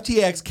 Because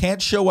FTX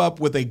can't show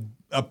up with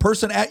a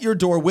person at your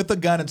door with a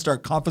gun and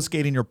start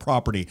confiscating your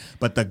property,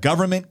 but the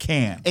government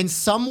can. In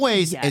some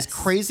ways, as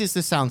crazy as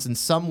this sounds, in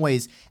some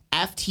ways,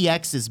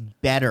 FTX is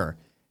better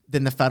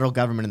than the federal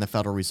government and the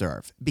Federal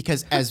Reserve,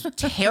 because as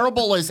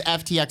terrible as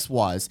FTX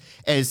was,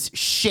 as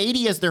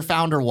shady as their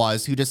founder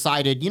was, who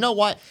decided, you know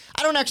what,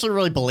 I don't actually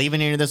really believe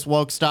in any of this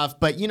woke stuff,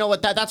 but you know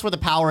what, that's where the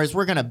power is.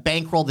 We're going to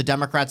bankroll the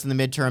Democrats in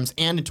the midterms,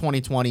 and in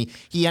 2020,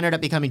 he ended up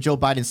becoming Joe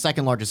Biden's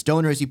second largest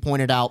donor, as you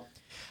pointed out.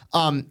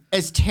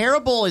 As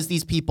terrible as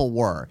these people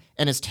were,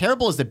 and as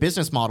terrible as the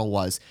business model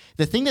was,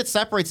 the thing that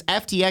separates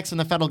FTX and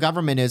the federal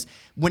government is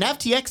when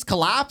FTX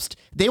collapsed,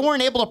 they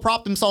weren't able to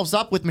prop themselves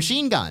up with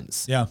machine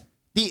guns. Yeah.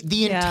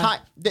 The entire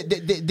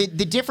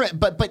the different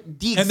but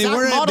the exact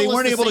model they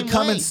weren't is the able to same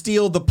come way. and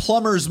steal the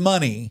plumber's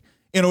money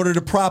in order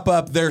to prop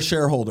up their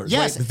shareholders.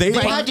 Yes, right? they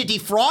had to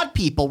defraud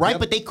people, right? Yep.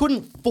 But they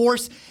couldn't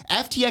force,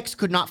 FTX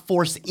could not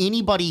force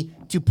anybody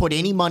to put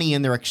any money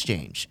in their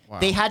exchange. Wow.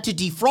 They had to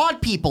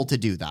defraud people to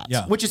do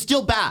that, which is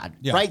still bad,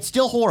 right?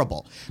 Still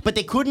horrible. But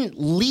they couldn't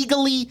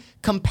legally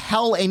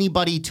compel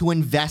anybody to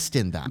invest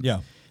in them. Yeah.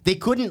 They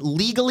couldn't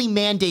legally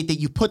mandate that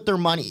you put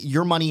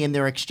your money in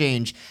their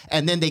exchange,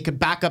 and then they could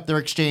back up their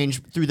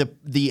exchange through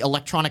the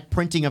electronic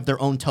printing of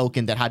their own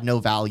token that had no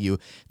value.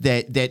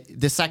 That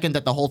the second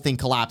that the whole thing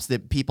collapsed,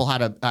 that people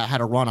had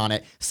a run on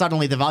it,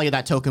 suddenly the value of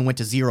that token went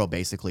to zero,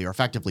 basically, or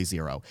effectively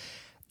zero.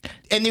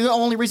 And the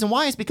only reason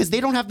why is because they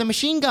don't have the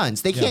machine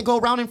guns. They can't go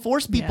around and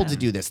force people to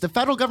do this. The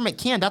federal government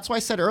can. That's why I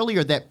said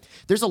earlier that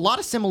there's a lot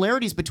of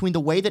similarities between the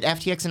way that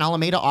FTX and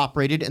Alameda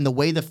operated and the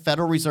way the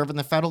Federal Reserve and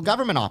the federal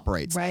government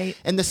operates. Right.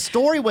 And the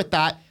story with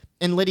that,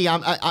 and Lydia,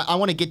 I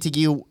want to get to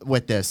you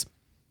with this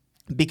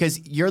because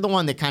you're the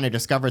one that kind of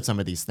discovered some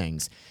of these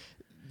things.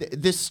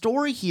 The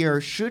story here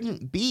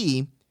shouldn't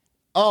be,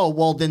 oh,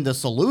 well, then the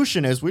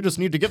solution is we just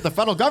need to give the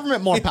federal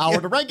government more power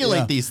to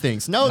regulate these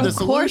things. No, the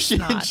solution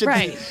should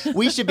be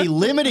we should be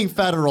limiting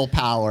federal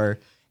power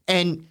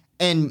and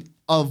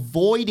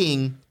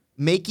avoiding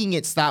making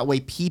it so that way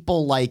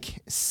people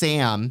like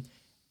Sam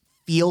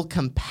feel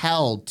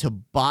compelled to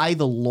buy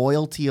the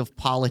loyalty of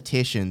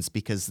politicians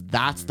because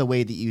that's the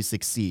way that you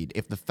succeed.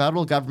 If the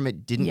federal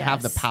government didn't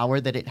have the power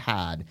that it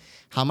had,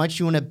 how much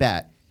you want to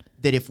bet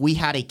that if we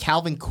had a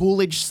Calvin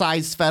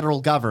Coolidge-sized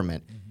federal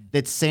government,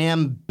 that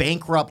Sam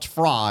bankrupt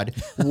fraud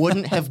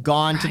wouldn't have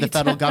gone to the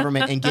federal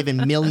government and given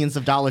millions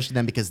of dollars to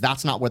them because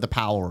that's not where the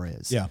power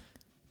is. Yeah.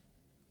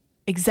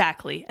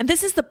 Exactly. And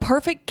this is the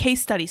perfect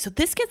case study. So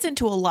this gets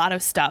into a lot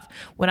of stuff.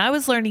 When I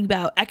was learning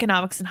about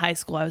economics in high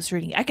school, I was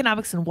reading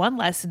Economics in One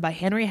Lesson by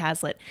Henry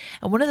Hazlitt.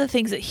 And one of the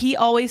things that he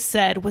always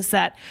said was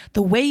that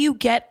the way you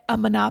get a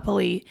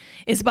monopoly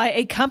is by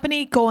a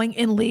company going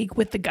in league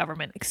with the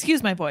government.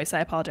 Excuse my voice. I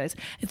apologize.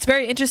 It's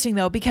very interesting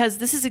though, because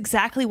this is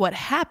exactly what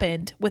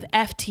happened with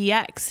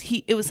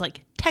FTX. It was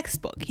like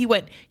textbook. He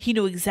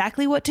knew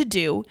exactly what to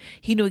do.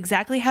 He knew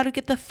exactly how to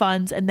get the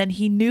funds, and then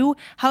he knew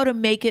how to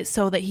make it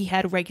so that he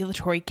had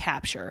regulatory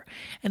capture.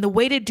 And the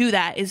way to do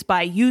that is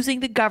by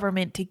using the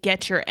government to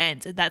get your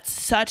ends. And that's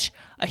such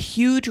a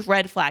huge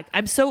red flag.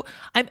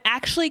 I'm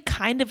actually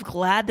kind of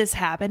glad this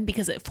happened,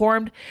 because it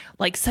formed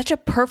like such a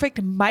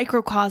perfect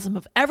microcosm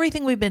of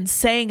everything we've been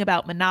saying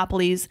about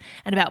monopolies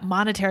and about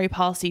monetary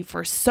policy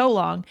for so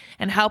long,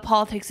 and how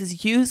politics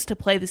is used to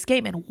play this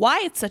game and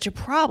why it's such a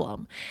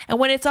problem. And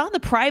when it's on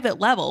the private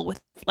level with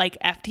like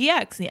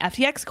FTX and the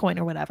FTX coin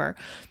or whatever,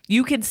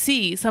 you can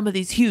see some of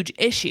these huge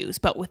issues.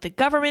 But with the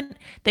government,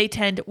 we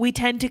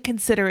tend to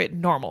consider it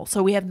normal.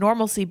 So we have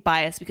normalcy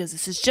bias because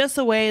this is just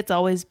the way it's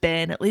always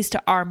been, at least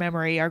to our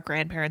memory, our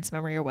grandparents'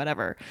 memory or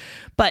whatever.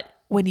 But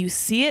when you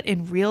see it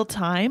in real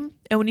time,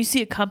 and when you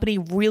see a company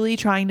really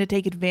trying to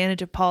take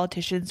advantage of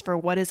politicians for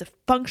what is a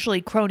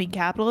functionally crony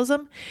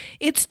capitalism,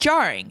 it's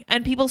jarring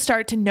and people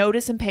start to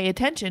notice and pay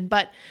attention.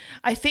 But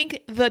I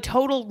think the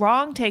total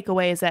wrong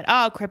takeaway is that,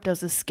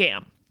 crypto's a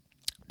scam.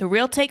 The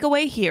real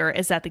takeaway here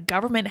is that the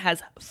government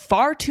has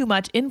far too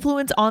much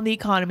influence on the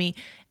economy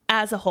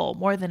as a whole,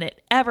 more than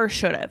it ever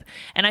should have.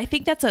 And I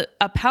think that's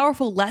a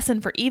powerful lesson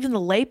for even the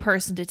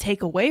layperson to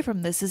take away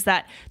from this, is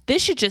that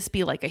this should just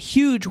be like a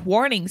huge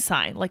warning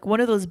sign, like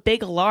one of those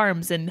big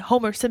alarms in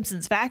Homer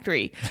Simpson's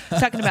factory,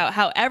 talking about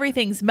how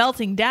everything's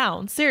melting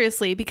down.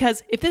 Seriously,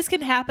 because if this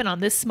can happen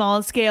on this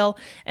small scale,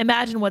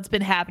 imagine what's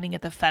been happening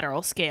at the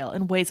federal scale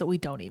in ways that we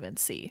don't even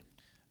see.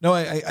 No,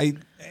 I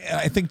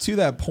think to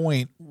that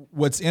point,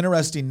 what's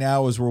interesting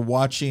now is we're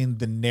watching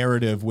the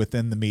narrative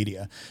within the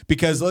media,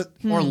 because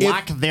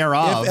lack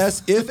thereof.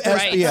 If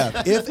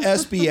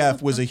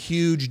SBF was a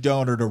huge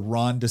donor to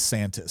Ron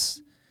DeSantis,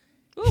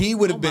 he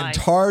would have been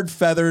tarred,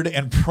 feathered,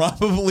 and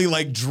probably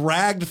like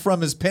dragged from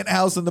his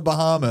penthouse in the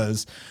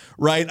Bahamas,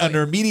 right,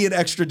 under immediate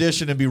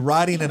extradition, and be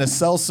rotting in a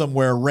cell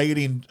somewhere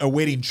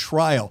awaiting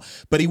trial.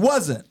 But he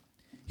wasn't.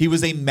 He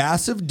was a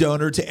massive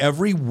donor to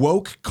every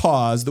woke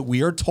cause that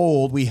we are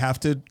told we have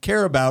to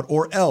care about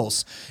or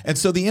else. And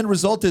so the end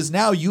result is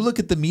now you look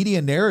at the media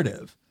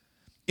narrative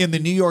in the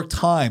New York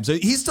Times.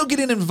 He's still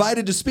getting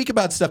invited to speak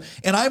about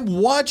stuff. And I'm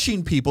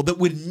watching people that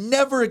would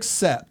never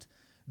accept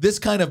this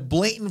kind of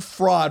blatant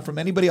fraud from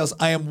anybody else.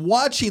 I am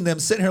watching them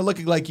sitting here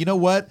looking like, you know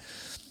what?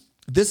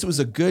 This was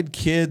a good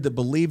kid that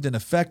believed in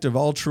effective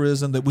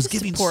altruism, that was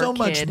giving so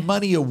much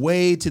money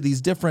away to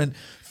these different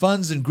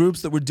funds and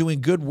groups that were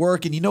doing good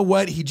work. And you know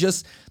what? He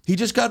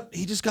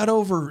got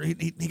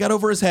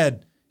over his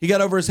head. He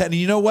got over his head. And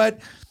you know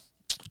what?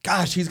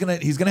 Gosh, he's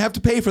gonna have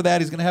to pay for that.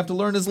 He's gonna have to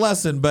learn his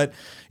lesson. But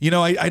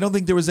I don't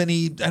think there was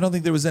any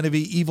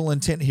evil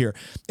intent here.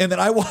 And then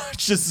I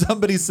watched as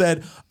somebody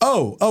said,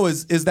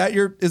 is that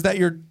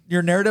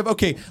your narrative?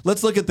 Okay,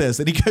 let's look at this.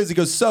 And he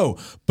goes, so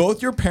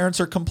both your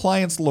parents are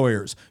compliance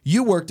lawyers.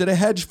 You worked at a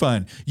hedge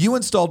fund. You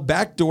installed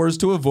back doors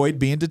to avoid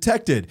being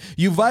detected.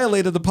 You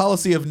violated the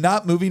policy of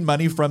not moving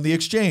money from the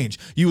exchange.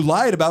 You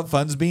lied about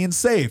funds being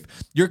safe.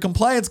 Your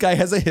compliance guy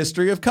has a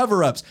history of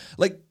cover-ups.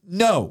 Like,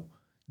 no.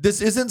 This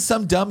isn't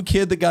some dumb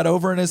kid that got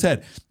over in his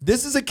head.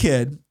 This is a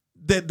kid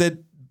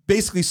that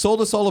basically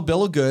sold us all a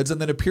bill of goods and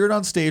then appeared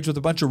on stage with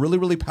a bunch of really,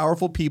 really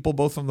powerful people,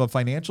 both from the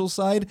financial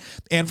side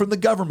and from the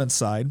government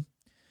side,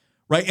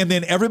 right? And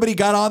then everybody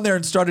got on there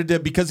and started to,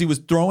 because he was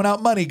throwing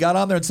out money, got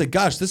on there and said,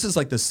 gosh, this is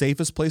like the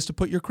safest place to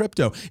put your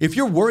crypto. If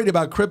you're worried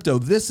about crypto,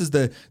 this is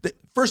the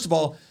first of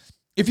all,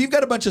 if you've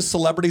got a bunch of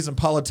celebrities and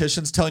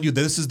politicians telling you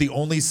this is the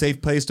only safe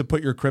place to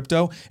put your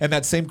crypto, and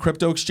that same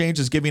crypto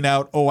exchange is giving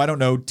out,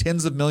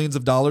 tens of millions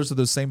of dollars to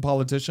those same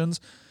politicians,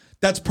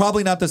 that's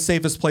probably not the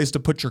safest place to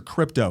put your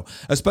crypto,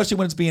 especially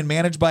when it's being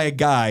managed by a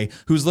guy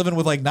who's living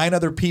with like 9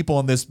 other people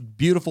in this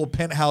beautiful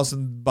penthouse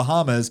in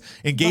Bahamas,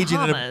 engaging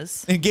in a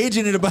bunch of, engaged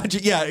in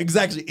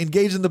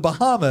the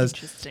Bahamas,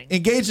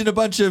 engaged in a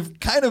bunch of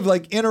kind of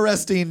like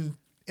interesting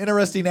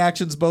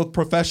actions, both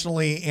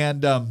professionally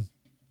and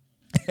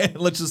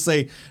let's just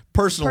say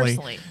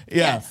personally.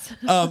 Yeah.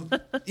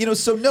 Yes.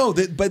 So no,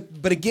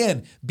 but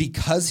again,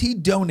 because he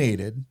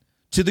donated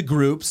to the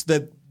groups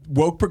that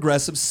woke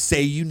progressives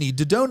say you need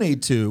to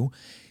donate to,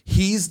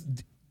 he's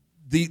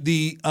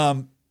the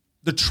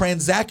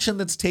transaction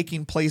that's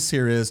taking place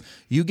here is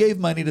you gave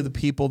money to the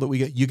people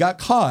that you got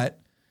caught,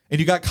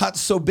 and you got caught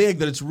so big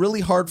that it's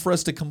really hard for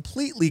us to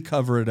completely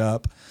cover it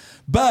up,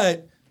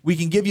 but we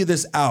can give you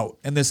this out,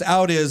 and this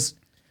out is,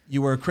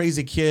 you were a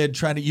crazy kid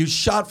you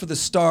shot for the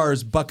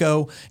stars,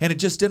 bucko, and it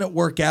just didn't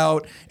work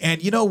out.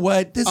 And you know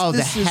what?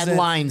 The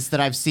headlines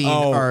that I've seen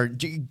are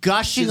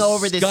gushing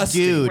over this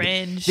dude.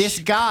 Cringe. This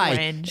guy.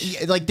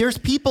 Cringe. Like, there's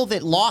people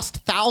that lost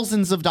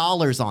thousands of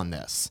dollars on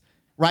this,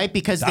 right?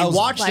 Because they Thousands.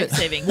 watched it.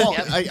 Life-saving, Well,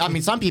 yep. I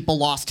mean, some people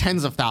lost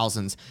tens of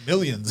thousands.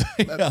 Millions.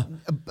 Yeah.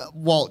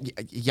 Well,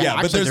 Yeah,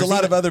 actually, but there's a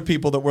lot of other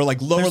people that were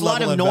like lower there's a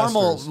level lot of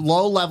normal, investors.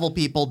 low level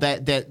people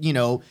that you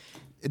know,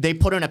 they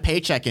put in a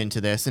paycheck into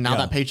this, and now Yeah.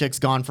 that paycheck's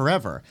gone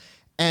forever,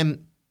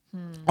 and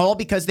all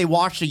because they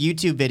watched a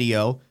YouTube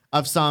video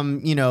of some,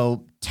 you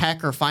know,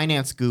 tech or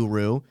finance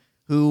guru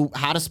who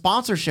had a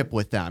sponsorship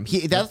with them.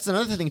 That's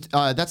another thing.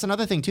 That's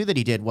another thing too that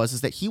he did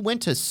is that he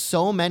went to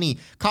so many.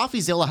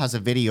 CoffeeZilla has a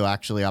video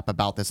actually up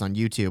about this on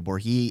YouTube where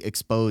he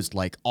exposed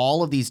like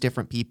all of these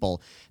different people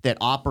that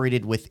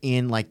operated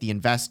within like the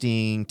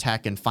investing,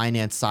 tech, and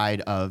finance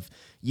side of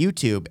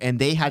YouTube, and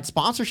they had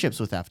sponsorships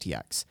with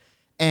FTX.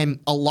 And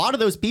a lot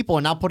of those people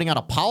are now putting out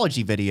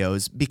apology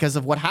videos because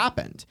of what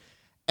happened.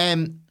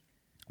 And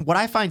what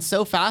I find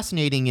so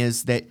fascinating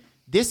is that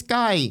this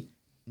guy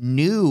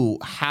knew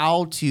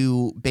how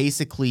to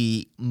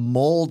basically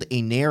mold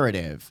a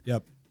narrative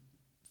Yep.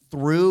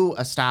 through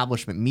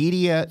establishment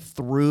media,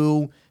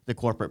 through the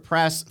corporate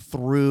press,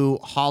 through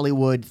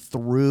Hollywood,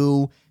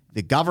 through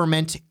the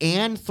government,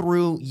 and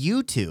through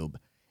YouTube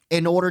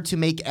in order to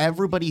make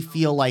everybody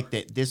feel like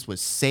that this was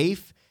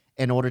safe,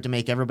 in order to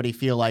make everybody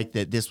feel like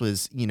that this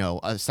was, you know,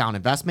 a sound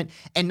investment.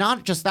 And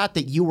not just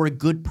that you were a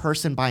good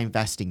person by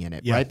investing in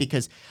it, Yeah. right?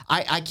 Because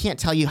I can't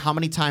tell you how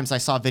many times I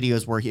saw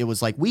videos where it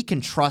was like, we can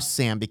trust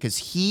Sam because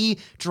he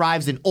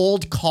drives an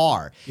old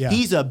car. Yeah.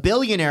 He's a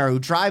billionaire who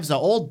drives an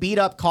old beat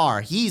up car.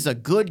 He's a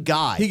good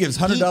guy. He gives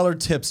 $100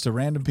 tips to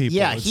random people.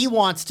 Yeah, It's-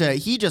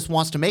 he just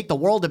wants to make the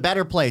world a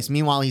better place.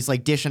 Meanwhile, he's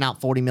like dishing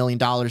out $40 million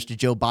to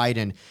Joe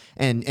Biden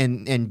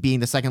and being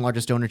the second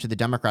largest donor to the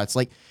Democrats.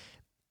 Like,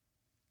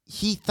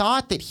 he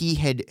thought that he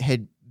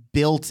had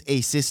built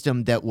a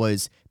system that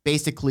was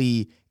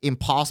basically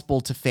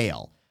impossible to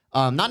fail.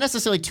 Not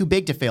necessarily too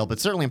big to fail, but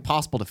certainly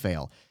impossible to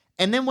fail.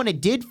 And then when it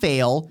did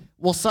fail,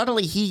 well,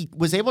 suddenly he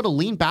was able to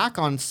lean back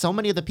on so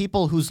many of the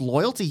people whose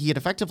loyalty he had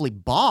effectively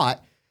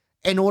bought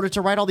in order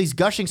to write all these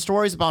gushing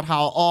stories about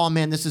how, oh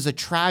man, this is a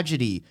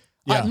tragedy.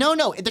 Yeah.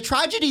 No, the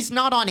tragedy's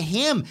not on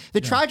him. The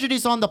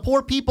tragedy's on the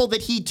poor people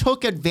that he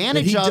took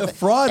advantage That he of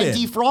defrauded. and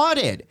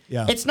defrauded.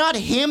 Yeah. It's not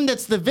him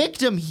that's the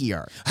victim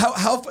here.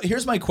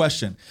 Here's my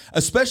question.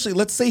 Especially,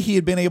 let's say he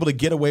had been able to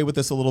get away with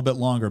this a little bit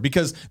longer,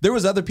 because there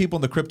was other people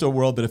in the crypto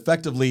world that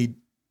effectively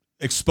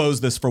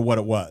exposed this for what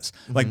it was.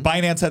 Like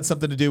Binance had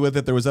something to do with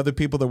it. There was other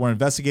people that were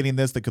investigating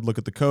this that could look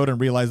at the code and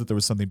realize that there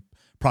was something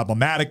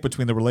problematic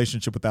between the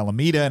relationship with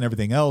Alameda and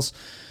everything else.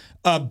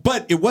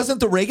 But it wasn't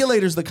the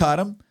regulators that caught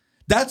him.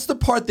 That's the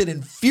part that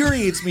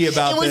infuriates me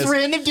about It was this.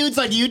 random dudes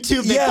on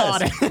YouTube that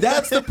caught it.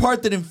 That's the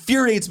part that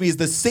infuriates me, is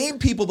the same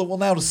people that will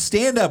now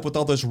stand up with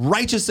all this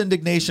righteous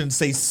indignation and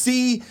say,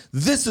 see,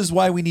 this is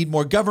why we need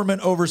more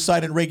government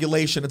oversight and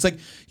regulation. It's like,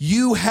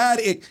 you had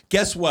it.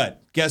 Guess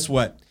what?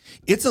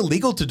 It's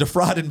illegal to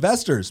defraud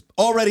investors.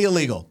 Already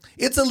illegal.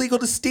 It's illegal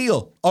to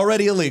steal.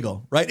 Already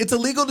illegal, right? It's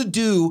illegal to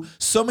do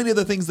so many of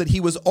the things that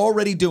he was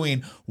already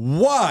doing.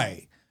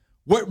 Why?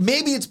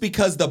 Maybe it's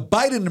because the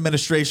Biden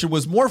administration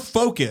was more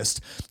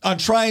focused on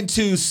trying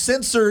to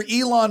censor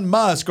Elon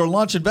Musk or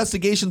launch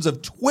investigations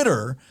of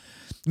Twitter.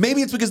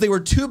 Maybe it's because they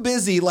were too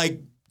busy like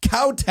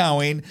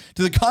kowtowing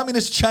to the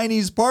Communist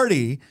Chinese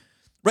Party,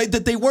 right?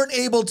 That they weren't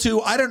able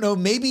to, I don't know,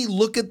 maybe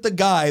look at the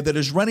guy that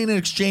is running an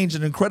exchange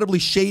in an incredibly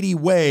shady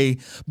way,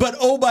 but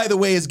oh, by the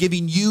way, is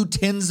giving you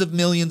tens of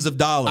millions of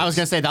dollars. I was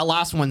going to say that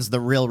last one's the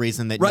real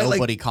reason that Right,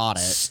 nobody like, caught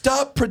it.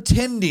 Stop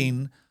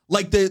pretending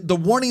like the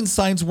warning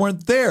signs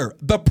weren't there.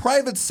 The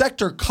private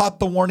sector caught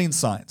the warning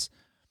signs.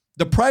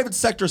 The private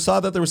sector saw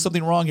that there was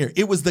something wrong here.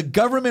 It was the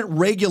government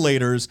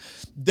regulators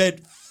that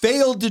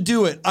failed to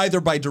do it,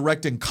 either by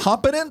direct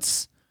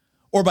incompetence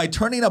or by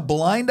turning a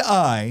blind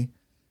eye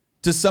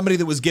to somebody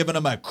that was giving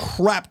them a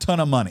crap ton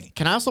of money.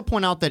 Can I also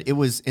point out that it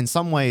was in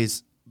some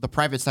ways the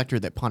private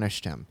sector that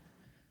punished him?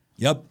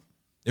 Yep,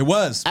 it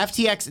was.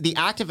 FTX,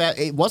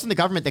 it wasn't the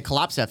government that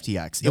collapsed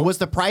FTX. It was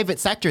the private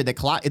sector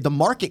that the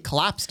market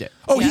collapsed it.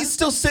 Oh, he's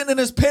still sitting in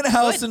his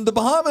penthouse in the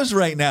Bahamas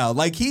right now.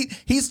 Like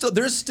he's still,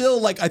 there's still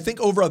like, I think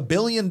over $1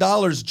 billion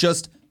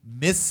just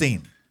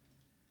missing.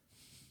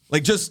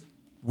 Like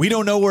we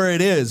don't know where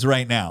it is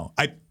right now.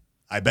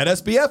 I bet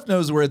SBF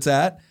knows where it's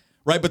at,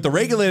 right? But the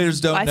regulators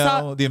don't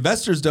know. The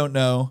investors don't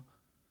know.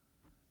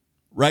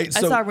 Right.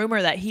 I saw a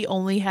rumor that he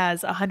only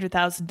has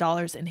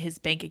 $100,000 in his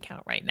bank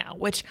account right now,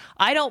 which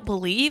I don't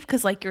believe,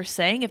 because like you're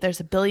saying, if there's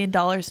 $1 billion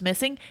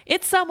missing,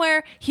 it's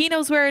somewhere. He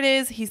knows where it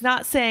is. He's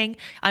not saying.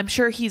 I'm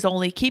sure he's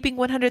only keeping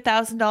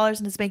 $100,000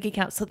 in his bank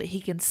account so that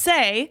he can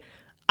say,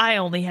 I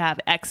only have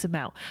X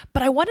amount.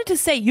 But I wanted to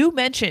say, you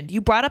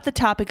brought up the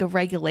topic of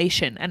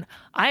regulation, and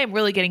I am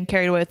really getting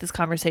carried away with this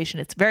conversation.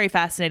 It's very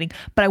fascinating.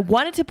 But I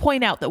wanted to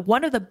point out that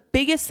one of the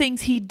biggest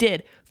things he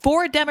did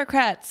for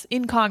Democrats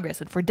in Congress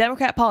and for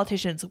Democrat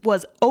politicians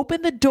was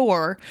open the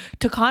door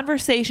to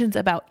conversations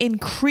about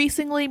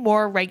increasingly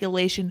more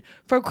regulation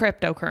for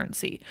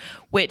cryptocurrency,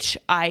 which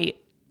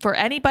for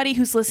anybody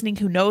who's listening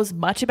who knows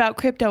much about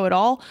crypto at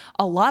all,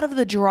 a lot of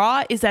the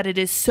draw is that it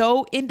is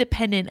so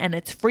independent and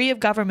it's free of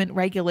government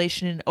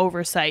regulation and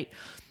oversight.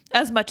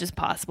 as much as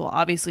possible.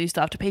 Obviously, you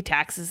still have to pay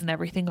taxes and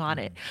everything on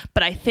it.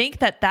 But I think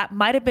that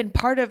might have been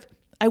part of,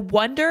 I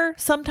wonder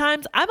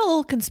sometimes, I'm a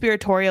little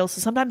conspiratorial,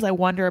 so sometimes I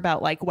wonder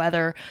about like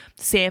whether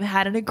Sam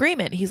had an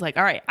agreement. He's like,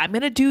 all right, I'm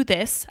going to do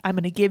this. I'm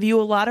going to give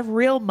you a lot of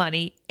real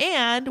money,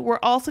 and we're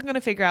also going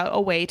to figure out a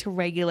way to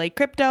regulate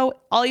crypto.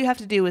 All you have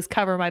to do is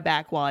cover my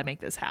back while I make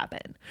this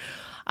happen.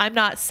 I'm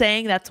not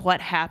saying that's what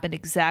happened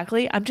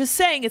exactly. I'm just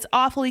saying it's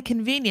awfully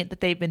convenient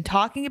that they've been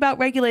talking about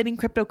regulating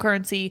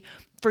cryptocurrency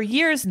for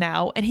years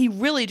now, and he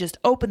really just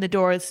opened the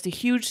door. It's a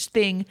huge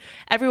thing.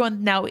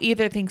 Everyone now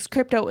either thinks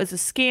crypto is a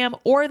scam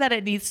or that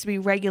it needs to be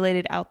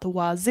regulated out the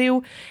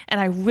wazoo. And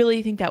I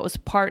really think that was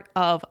part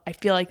of, I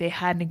feel like they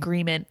had an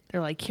agreement.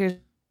 They're like, here's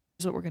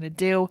what we're going to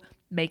do.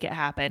 Make it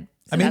happen.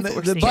 I mean, that's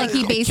what we're seeing. Like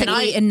he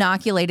basically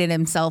inoculated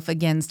himself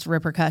against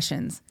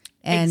repercussions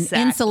and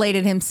Exactly.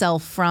 insulated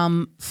himself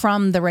from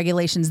the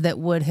regulations that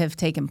would have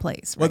taken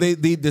place. Well,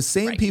 Right? the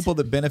same Right. people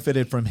that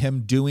benefited from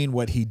him doing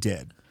what he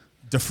did,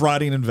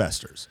 defrauding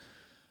investors,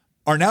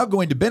 are now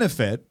going to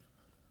benefit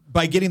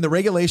by getting the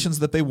regulations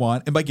that they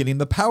want and by getting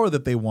the power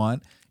that they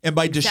want and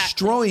by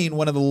destroying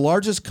one of the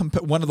largest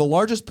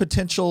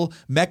potential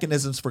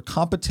mechanisms for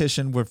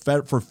competition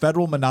for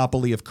federal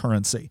monopoly of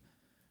currency.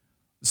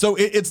 So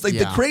it's like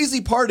the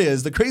crazy part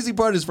is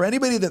for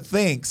anybody that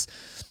thinks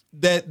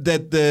that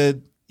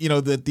the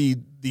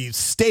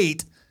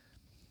state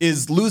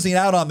is losing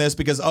out on this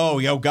because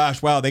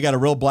they got a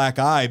real black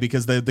eye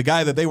because the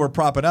guy that they were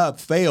propping up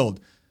failed.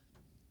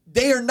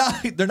 They're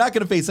not going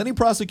to face any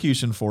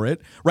prosecution for it,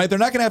 right? They're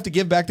not going to have to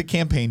give back the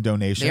campaign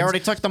donations. They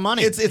already took the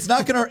money. It's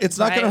not going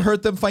to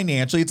hurt them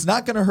financially. It's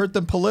not going to hurt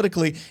them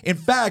politically. In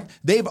fact,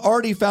 they've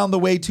already found the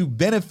way to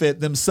benefit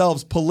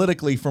themselves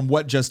politically from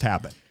what just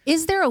happened.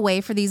 Is there a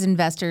way for these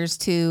investors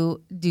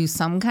to do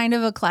some kind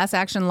of a class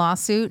action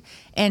lawsuit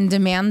and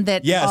demand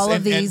that all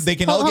of these... and they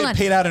can all get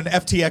paid out in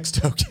FTX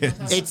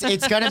tokens.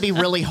 It's going to be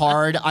really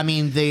hard. I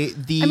mean,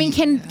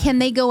 can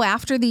they go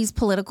after these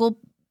political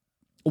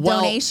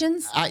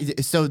donations?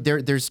 So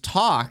there's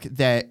talk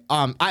that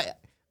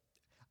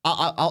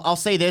I'll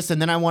say this, and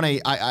then I want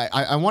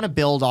to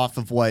build off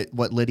of what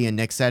Lydia and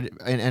Nick said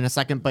in a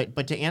second.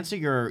 But to answer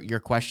your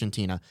question,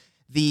 Tina,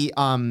 the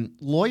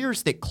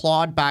lawyers that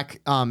clawed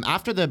back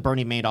after the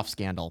Bernie Madoff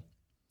scandal,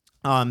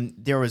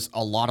 there was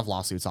a lot of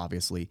lawsuits,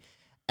 obviously,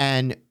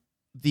 and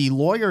the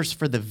lawyers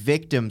for the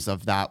victims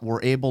of that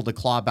were able to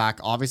claw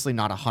back, obviously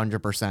not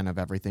 100% of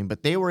everything,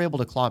 but they were able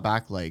to claw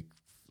back like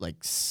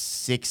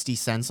 60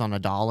 cents on a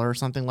dollar or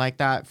something like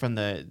that from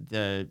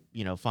the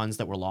funds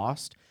that were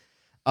lost.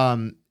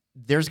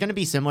 There's going to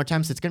be similar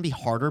times. It's going to be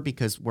harder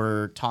because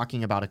we're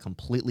talking about a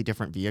completely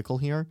different vehicle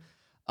here.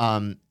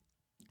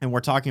 And we're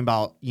talking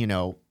about,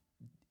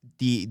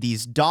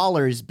 these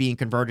dollars being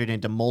converted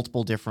into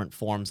multiple different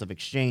forms of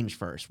exchange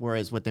first.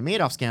 Whereas with the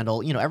Madoff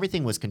scandal,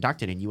 everything was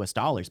conducted in US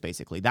dollars,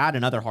 basically. That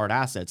and other hard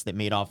assets that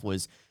Madoff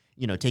was,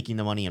 taking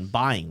the money and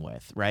buying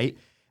with, right?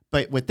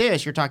 But with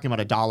this, you're talking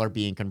about a dollar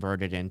being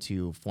converted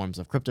into forms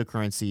of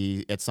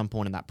cryptocurrency at some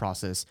point in that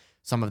process,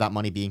 some of that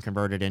money being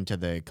converted into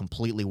the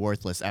completely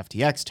worthless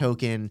FTX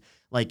token.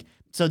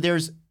 So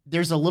there's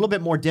a little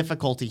bit more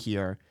difficulty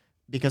here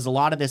because a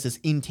lot of this is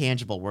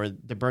intangible, where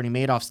the Bernie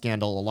Madoff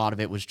scandal, a lot of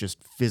it was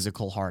just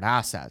physical hard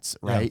assets,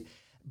 right? Yeah.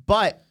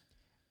 But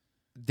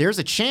there's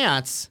a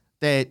chance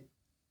that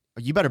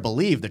you better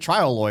believe the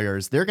trial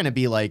lawyers, they're going to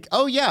be like,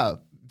 oh yeah,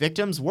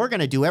 victims, we're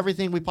going to do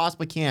everything we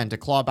possibly can to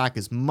claw back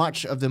as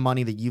much of the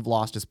money that you've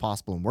lost as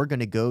possible. And we're going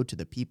to go to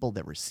the people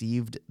that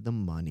received the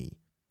money.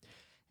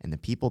 And the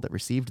people that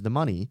received the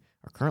money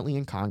are currently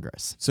in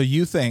Congress. So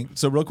you think,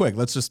 real quick,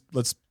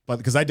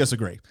 because I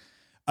disagree.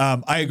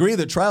 I agree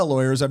that trial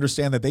lawyers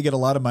understand that they get a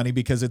lot of money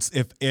because it's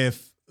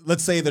if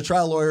let's say the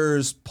trial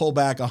lawyers pull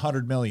back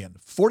 $100 million,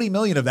 $40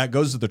 million of that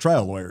goes to the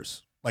trial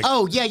lawyers.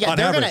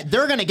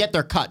 They're gonna get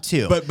their cut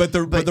too. But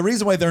the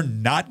reason why they're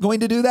not going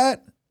to do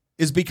that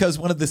is because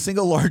one of the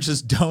single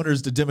largest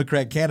donors to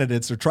Democrat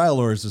candidates are trial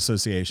lawyers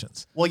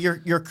associations. Well,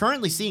 you're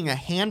currently seeing a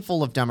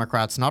handful of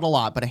Democrats, not a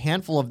lot, but a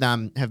handful of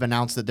them have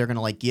announced that they're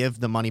going to give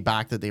the money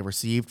back that they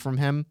received from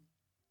him.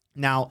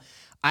 Now,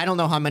 I don't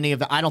know how many of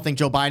them. I don't think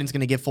Joe Biden's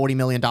going to give $40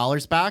 million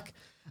back.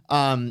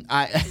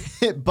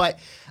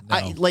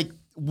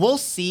 We'll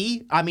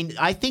see. I mean,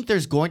 I think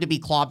there's going to be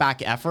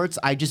clawback efforts.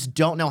 I just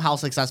don't know how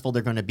successful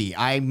they're going to be.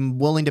 I'm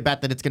willing to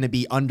bet that it's going to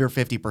be under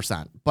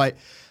 50%. But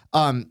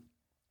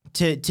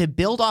to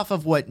build off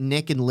of what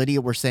Nick and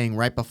Lydia were saying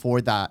right before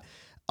that,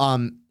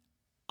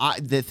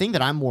 the thing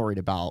that I'm worried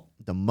about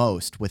the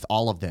most with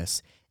all of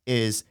this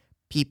is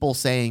people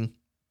saying,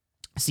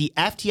 see,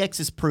 FTX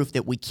is proof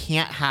that we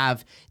can't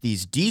have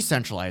these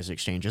decentralized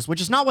exchanges,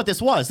 which is not what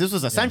this was. This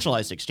was a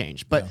centralized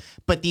exchange. But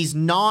these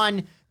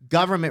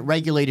non-government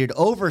regulated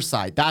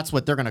oversight, that's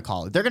what they're going to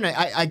call it. They're going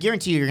to, I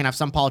guarantee you're going to have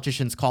some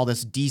politicians call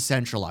this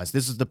decentralized.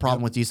 This is the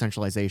problem with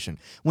decentralization,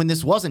 when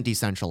this wasn't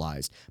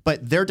decentralized.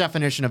 But their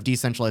definition of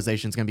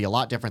decentralization is going to be a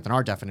lot different than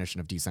our definition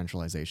of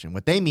decentralization.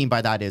 What they mean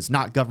by that is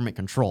not government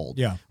controlled.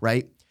 Yeah.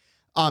 Right?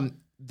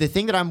 the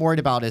thing that I'm worried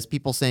about is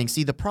people saying,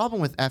 see, the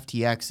problem with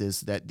FTX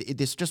is that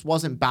this just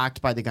wasn't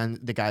backed by the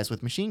guys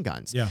with machine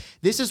guns. Yeah.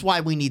 This is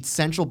why we need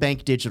central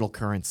bank digital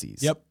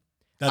currencies. Yep.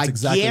 That's I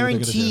exactly what they're gonna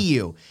guarantee do.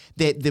 you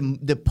that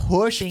the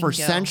push for Bingo.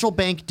 central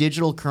bank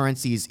digital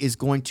currencies is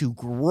going to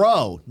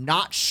grow,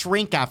 not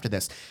shrink after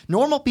this.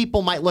 Normal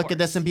people might look at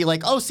this and be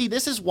like, oh, see,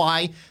 this is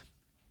why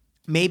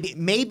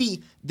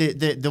maybe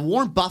the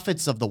Warren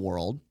Buffetts of the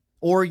world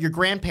or your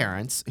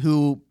grandparents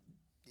who,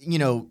 you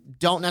know,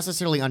 don't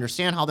necessarily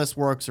understand how this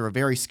works or are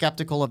very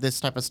skeptical of this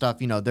type of stuff.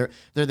 You know, they're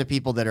the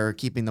people that are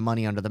keeping the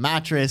money under the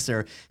mattress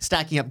or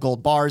stacking up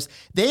gold bars.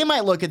 They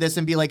might look at this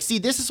and be like, see,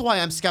 this is why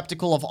I'm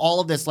skeptical of all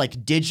of this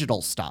like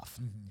digital stuff.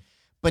 Mm-hmm.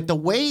 But the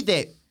way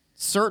that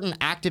certain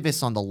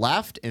activists on the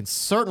left and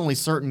certainly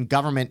certain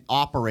government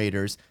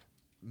operators,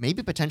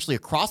 maybe potentially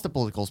across the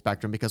political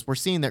spectrum, because we're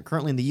seeing that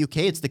currently in the UK,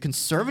 it's the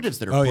conservatives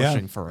that are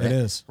pushing for it. It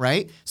is.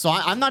 Right? So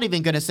I'm not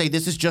even going to say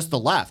this is just the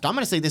left. I'm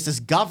going to say this is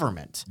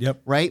government.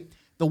 Yep. Right?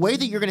 The way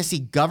that you're going to see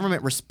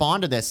government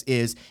respond to this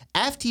is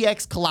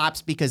FTX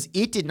collapsed because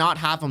it did not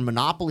have a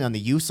monopoly on the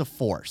use of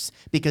force.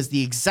 Because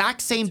the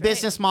exact same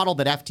business model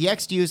that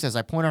FTX used, as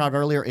I pointed out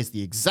earlier, is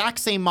the exact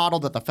same model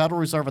that the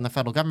Federal Reserve and the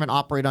federal government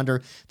operate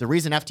under. The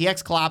reason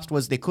FTX collapsed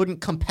was they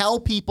couldn't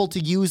compel people to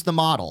use the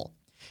model.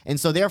 And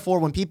so therefore,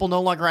 when people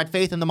no longer had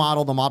faith in the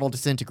model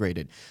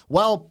disintegrated.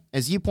 Well,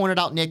 as you pointed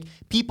out, Nick,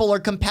 people are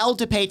compelled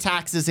to pay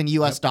taxes in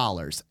US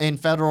dollars and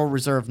Federal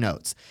Reserve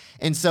notes.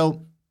 And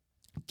so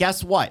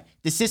guess what?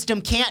 The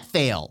system can't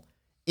fail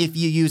if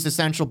you use a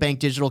central bank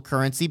digital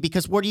currency,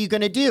 because what are you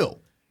going to do?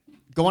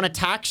 Go on a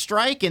tax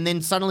strike and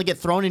then suddenly get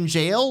thrown in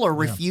jail or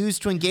refuse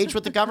to engage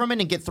with the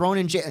government and get thrown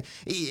in jail?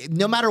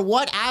 No matter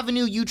what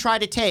avenue you try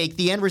to take,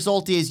 the end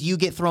result is you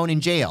get thrown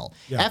in jail.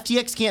 Yeah.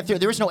 FTX can't,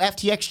 there is no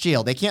FTX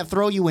jail. They can't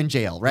throw you in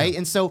jail, right? Yeah.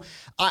 And so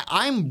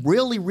I'm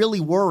really, really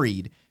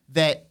worried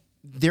that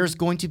there's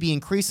going to be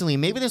increasingly,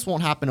 maybe this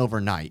won't happen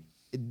overnight.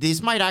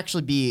 This might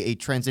actually be a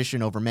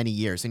transition over many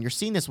years. And you're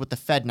seeing this with the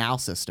FedNow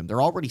system.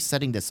 They're already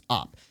setting this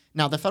up.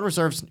 Now, the Federal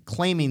Reserve's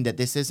claiming that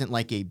this isn't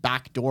like a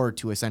backdoor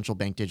to a central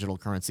bank digital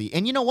currency.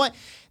 And you know what?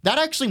 That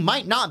actually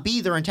might not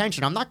be their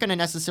intention. I'm not going to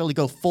necessarily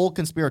go full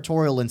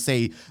conspiratorial and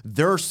say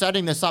they're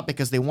setting this up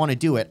because they want to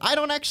do it. I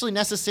don't actually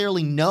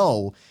necessarily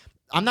know.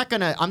 I'm not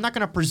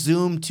gonna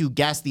presume to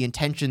guess the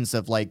intentions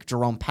of like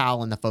Jerome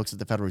Powell and the folks at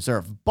the Federal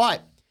Reserve.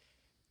 But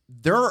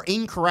they're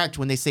incorrect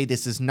when they say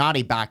this is not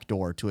a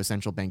backdoor to a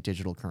central bank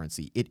digital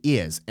currency. It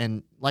is.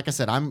 And like I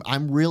said,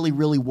 I'm really,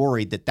 really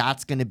worried that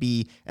that's going to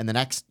be in the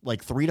next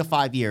like 3 to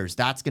 5 years,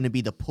 that's going to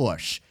be the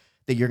push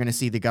that you're going to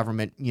see the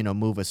government, you know,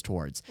 move us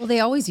towards. Well, they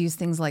always use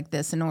things like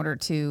this in order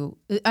to,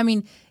 I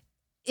mean,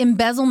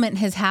 embezzlement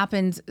has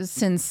happened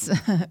since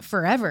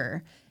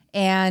forever.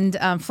 And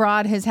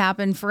fraud has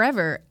happened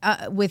forever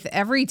with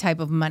every type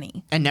of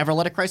money. And never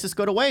let a crisis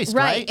go to waste,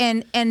 right?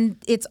 And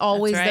it's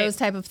always That's right. those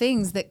type of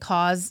things that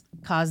cause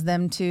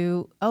them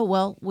to, oh,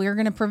 well, we're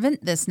going to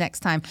prevent this next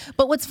time.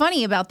 But what's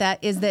funny about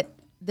that is that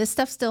this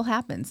stuff still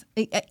happens.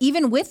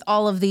 Even with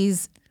all of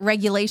these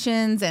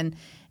regulations and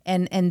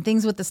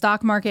things with the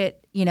stock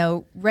market, you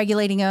know,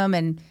 regulating them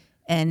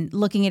and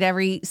looking at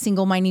every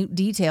single minute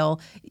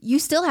detail, you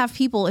still have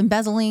people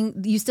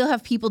embezzling. You still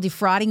have people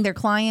defrauding their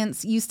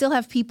clients. You still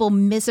have people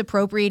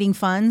misappropriating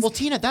funds. Well,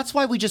 Tina, that's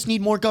why we just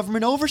need more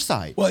government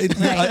oversight. Well,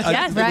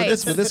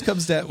 Yes. when this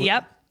comes down,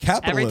 Yep.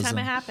 capitalism. Every time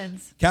it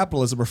happens.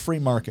 Capitalism or free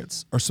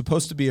markets are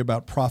supposed to be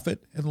about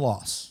profit and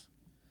loss.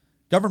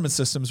 Government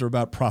systems are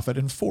about profit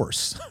and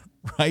force,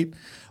 right?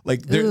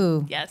 Like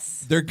Ooh.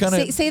 Yes. they're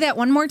gonna Say that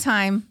one more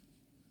time.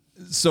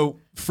 So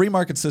free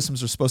market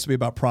systems are supposed to be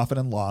about profit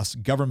and loss.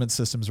 Government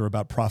systems are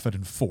about profit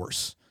and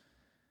force.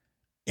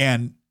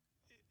 And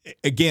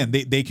again,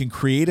 they can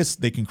create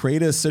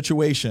a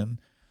situation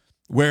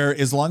where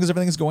as long as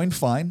everything's going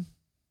fine,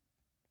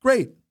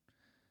 great.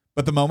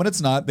 But the moment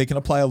it's not, they can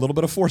apply a little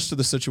bit of force to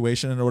the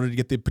situation in order to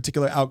get the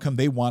particular outcome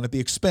they want at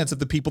the expense of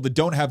the people that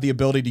don't have the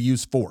ability to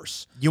use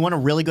force. You want a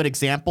really good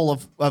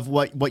example of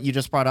what you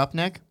just brought up,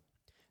 Nick?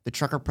 The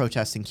trucker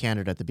protests in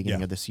Canada at the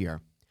beginning of this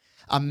year.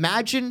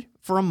 Imagine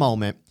for a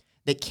moment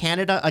that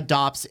Canada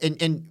adopts,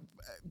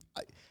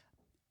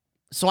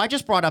 so I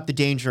just brought up the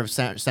danger of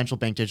central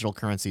bank digital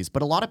currencies,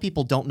 but a lot of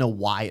people don't know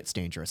why it's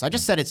dangerous. I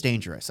just said it's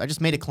dangerous. I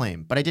just made a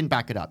claim, but I didn't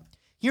back it up.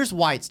 Here's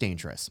why it's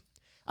dangerous.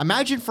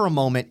 Imagine for a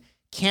moment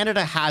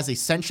Canada has a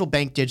central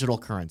bank digital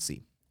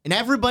currency. And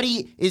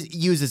everybody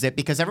uses it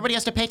because everybody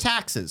has to pay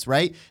taxes,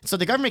 right? So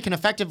the government can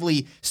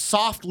effectively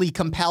softly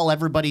compel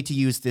everybody to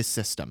use this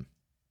system.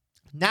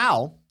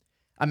 Now,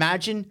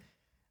 imagine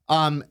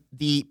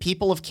the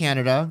people of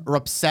Canada are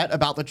upset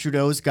about the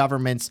Trudeau's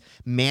government's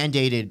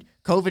mandated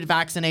COVID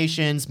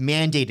vaccinations,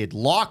 mandated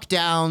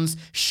lockdowns,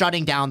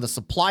 shutting down the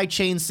supply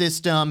chain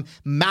system,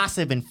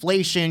 massive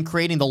inflation,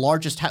 creating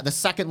the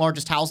second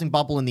largest housing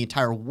bubble in the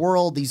entire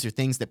world. These are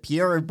things that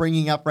Pierre are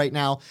bringing up right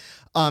now.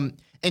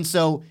 And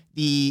so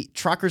the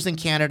truckers in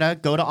Canada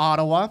go to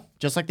Ottawa,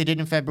 just like they did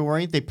in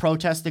February. They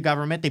protest the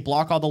government. They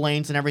block all the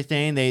lanes and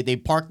everything. They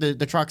park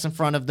the trucks in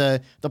front of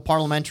the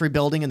parliamentary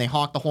building and they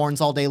honk the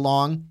horns all day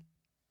long.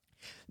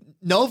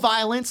 No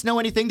violence, no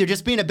anything. They're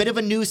just being a bit of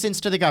a nuisance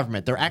to the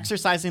government. They're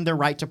exercising their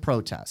right to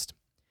protest.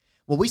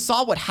 Well, we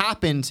saw what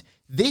happened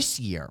this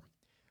year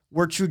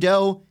where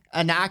Trudeau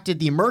enacted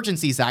the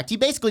Emergencies Act. He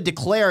basically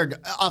declared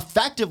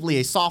effectively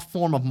a soft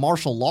form of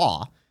martial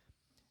law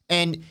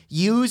and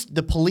used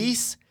the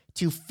police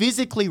to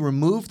physically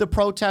remove the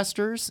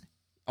protesters,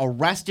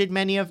 arrested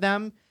many of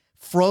them,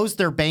 froze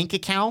their bank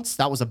accounts.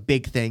 That was a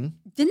big thing.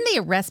 Didn't they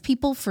arrest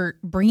people for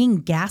bringing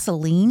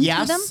gasoline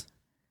to them?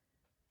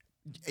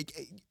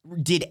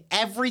 Did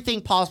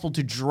everything possible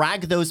to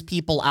drag those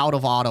people out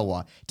of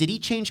Ottawa. Did he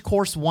change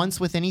course once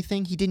with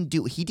anything? He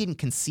didn't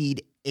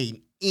concede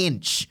an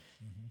inch.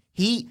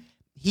 He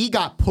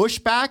got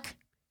pushback.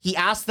 He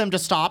asked them to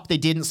stop. They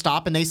didn't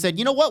stop. And they said,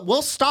 you know what?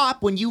 We'll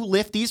stop when you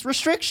lift these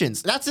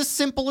restrictions. That's as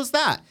simple as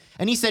that.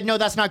 And he said, no,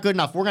 that's not good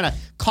enough. We're going to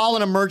call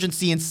an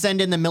emergency and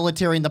send in the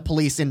military and the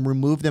police and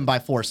remove them by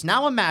force.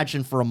 Now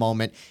imagine for a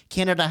moment,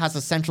 Canada has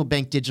a central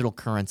bank digital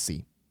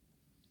currency.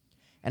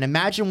 And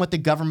imagine what the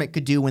government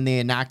could do when they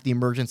enact the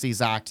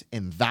Emergencies Act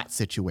in that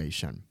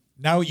situation.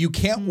 Now, you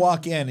can't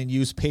walk in and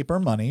use paper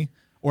money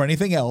or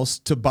anything else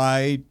to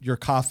buy your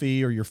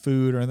coffee or your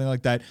food or anything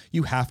like that.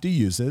 You have to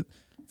use it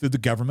through the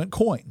government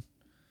coin.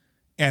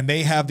 And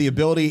they have the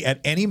ability at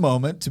any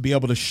moment to be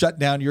able to shut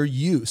down your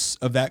use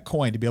of that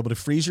coin, to be able to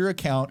freeze your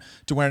account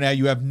to where now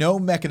you have no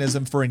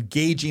mechanism for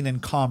engaging in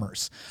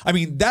commerce. I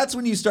mean, that's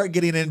when you start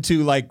getting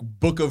into like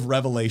Book of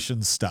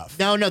Revelation stuff.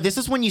 No, this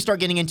is when you start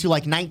getting into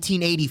like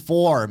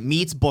 1984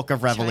 meets Book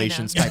of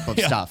Revelations type of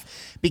stuff.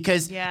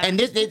 Because, and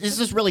this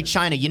is really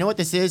China. You know what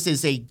this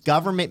is a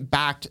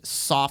government-backed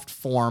soft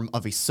form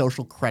of a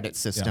social credit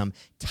system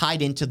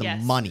tied into the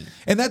money.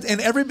 And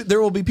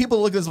there will be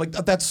people look at this like,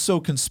 that's so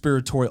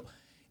conspiratorial.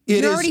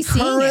 It is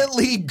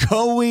currently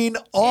going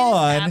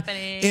on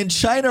in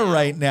China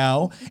right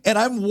now. And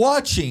I'm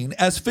watching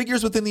as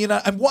figures within the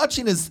United, I'm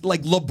watching as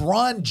like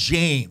LeBron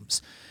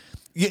James,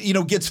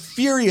 gets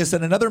furious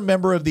at another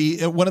member of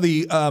one of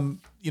the,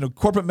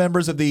 corporate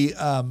members of the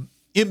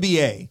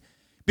NBA,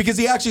 because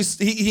he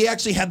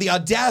actually had the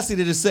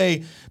audacity to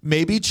say,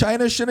 maybe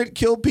China shouldn't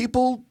kill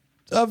people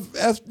of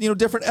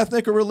different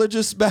ethnic or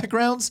religious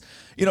backgrounds.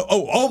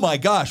 Oh my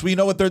gosh, we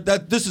know what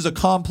this is a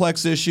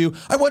complex issue.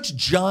 I watched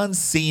John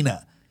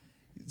Cena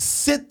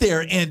sit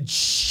there and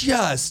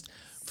just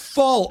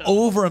fall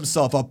over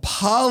himself,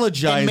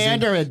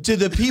 apologizing to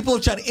the people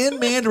of China in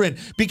Mandarin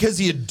because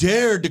he had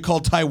dared to call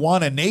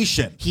Taiwan a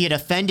nation. He had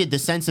offended the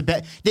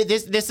sensibility.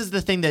 This is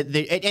the thing that,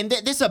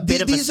 this is a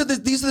bit these are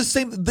the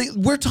same.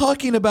 We're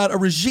talking about a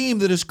regime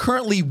that is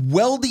currently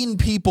welding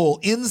people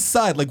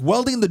inside, like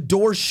welding the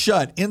door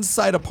shut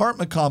inside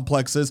apartment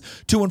complexes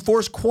to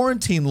enforce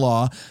quarantine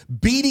law,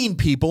 beating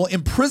people,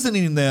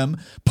 imprisoning them,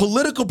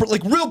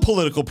 real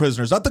political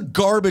prisoners, not the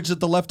garbage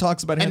that the left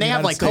talks about. And they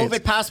have like States.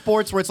 COVID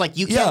passports where it's like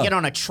you can't get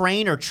on a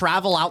train or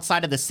travel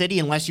outside of the city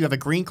unless you have a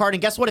green card.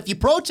 And guess what? If you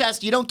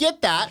protest, you don't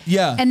get that.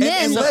 Yeah. And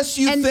then unless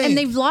you think. And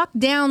they've locked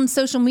down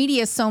social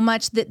media so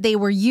much that they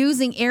were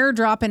using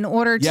AirDrop in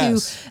order to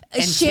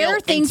share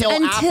things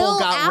until Apple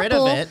got rid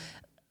of it.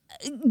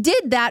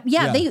 Did that.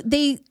 Yeah.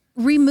 They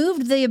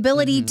removed the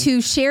ability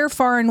to share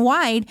far and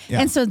wide. Yeah.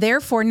 And so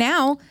therefore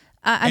now,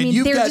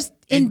 they're just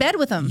in bed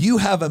with them. You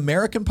have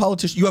American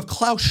politicians. You have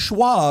Klaus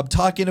Schwab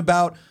talking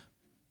about,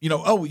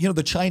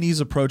 the Chinese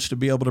approach to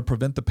be able to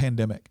prevent the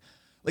pandemic.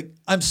 Like,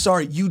 I'm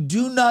sorry, you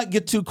do not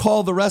get to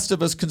call the rest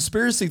of us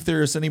conspiracy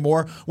theorists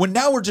anymore when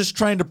now we're just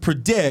trying to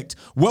predict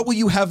what will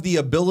you have the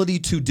ability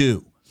to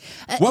do.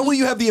 What will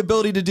you have the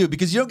ability to do?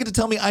 Because you don't get to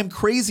tell me I'm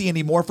crazy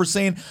anymore for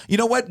saying, you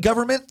know what,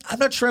 government, I'm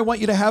not sure I want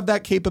you to have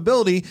that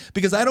capability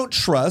because I don't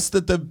trust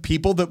that the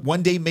people that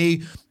one day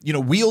may,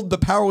 wield the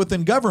power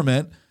within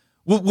government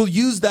will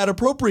use that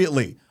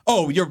appropriately.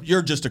 Oh,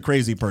 you're just a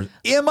crazy person.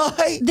 Am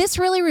I? This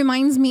really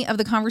reminds me of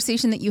the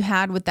conversation that you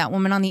had with that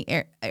woman on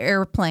the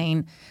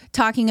airplane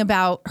talking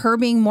about her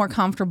being more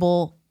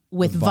comfortable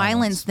with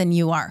violence than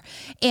you are.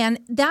 And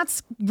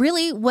that's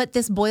really what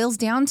this boils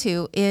down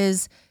to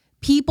is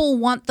people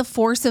want the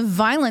force of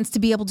violence to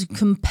be able to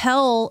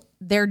compel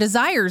their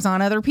desires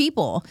on other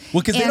people.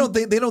 Well, because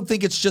they don't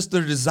think it's just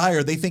their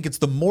desire. They think it's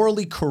the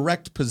morally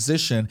correct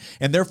position.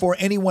 And therefore,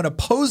 anyone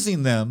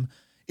opposing them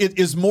it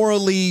is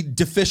morally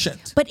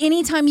deficient. But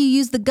anytime you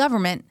use the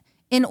government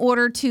in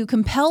order to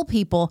compel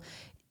people,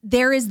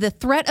 there is the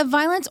threat of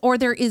violence or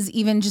there is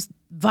even just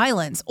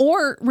violence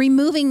or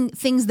removing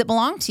things that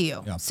belong to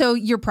you. Yeah. So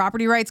your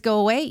property rights go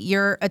away,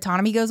 your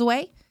autonomy goes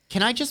away.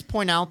 Can I just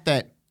point out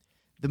that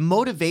the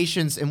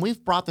motivations, and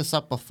we've brought this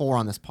up before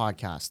on this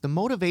podcast, the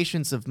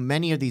motivations of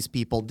many of these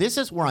people, this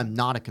is where I'm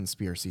not a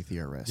conspiracy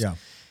theorist. Yeah.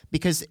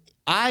 Because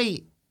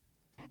I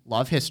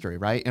love history,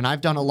 right? And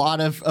I've done a lot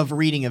of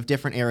reading of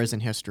different eras in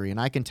history, and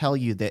I can tell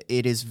you that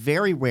it is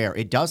very rare.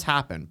 It does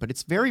happen, but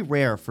it's very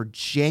rare for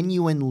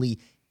genuinely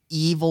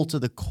evil to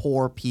the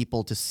core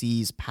people to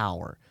seize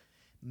power.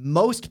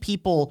 Most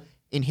people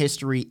in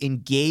history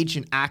engage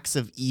in acts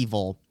of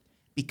evil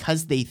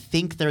because they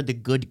think they're the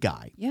good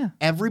guy. Yeah.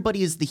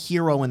 Everybody is the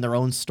hero in their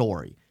own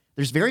story.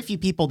 There's very few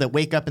people that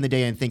wake up in the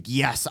day and think,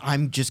 yes,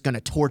 I'm just going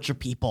to torture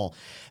people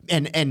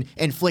and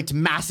inflict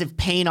massive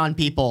pain on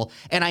people.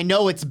 And I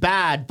know it's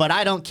bad, but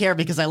I don't care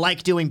because I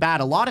like doing bad.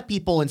 A lot of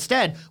people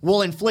instead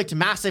will inflict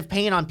massive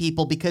pain on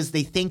people because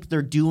they think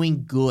they're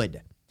doing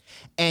good.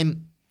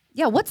 And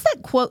Yeah, what's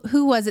that quote?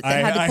 Who was it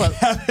that had the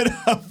quote? I have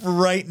it up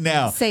right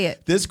now. Say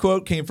it. This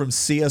quote came from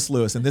C.S.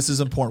 Lewis, and this is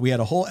important. We had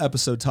a whole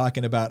episode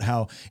talking about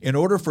how in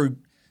order for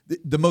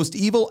the most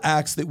evil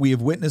acts that we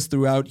have witnessed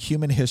throughout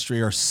human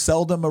history are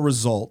seldom a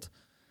result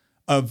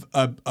of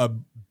a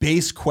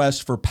base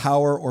quest for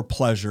power or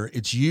pleasure.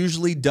 It's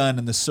usually done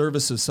in the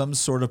service of some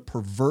sort of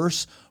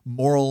perverse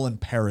moral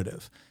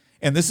imperative.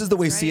 And this is the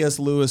way C.S.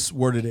 Lewis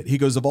worded it. He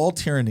goes, of all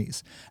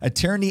tyrannies, a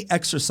tyranny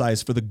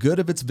exercised for the good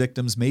of its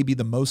victims may be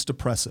the most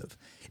oppressive.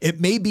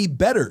 It may be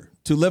better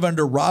to live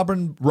under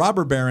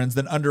robber barons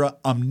than under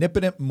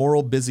omnipotent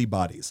moral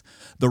busybodies.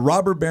 The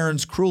robber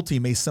baron's cruelty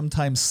may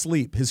sometimes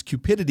sleep. His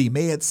cupidity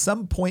may at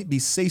some point be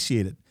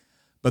satiated.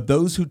 But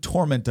those who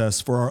torment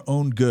us for our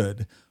own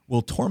good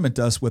will torment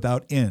us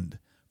without end,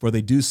 for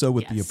they do so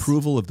with the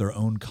approval of their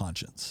own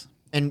conscience.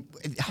 And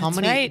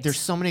there's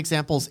so many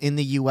examples in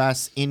the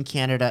US, in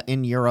Canada,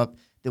 in Europe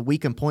that we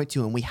can point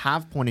to and we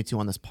have pointed to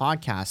on this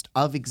podcast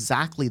of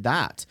exactly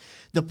that.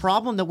 The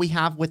problem that we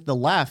have with the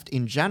left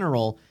in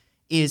general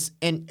is,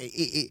 and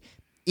it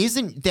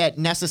isn't that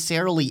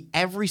necessarily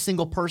every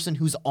single person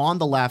who's on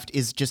the left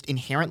is just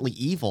inherently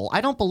evil. I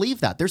don't believe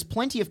that. There's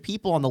plenty of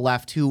people on the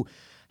left who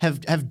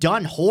have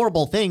done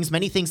horrible things,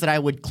 many things that I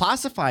would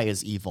classify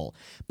as evil.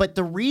 But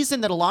the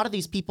reason that a lot of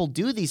these people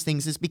do these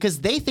things is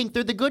because they think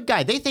they're the good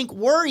guy. They think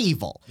we're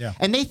evil. Yeah.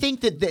 And they think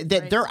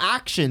that their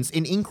actions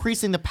in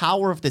increasing the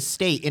power of the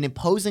state and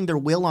imposing their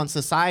will on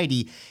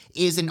society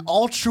is an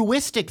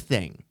altruistic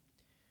thing.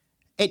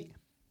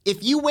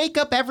 If you wake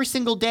up every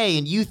single day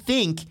and you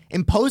think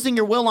imposing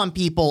your will on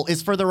people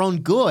is for their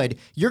own good,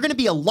 you're going to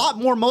be a lot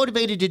more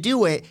motivated to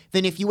do it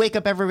than if you wake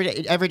up every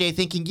day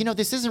thinking,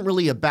 this isn't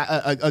really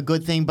a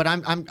good thing, but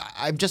I'm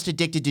just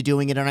addicted to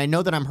doing it, and I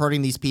know that I'm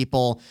hurting these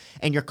people,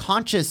 and your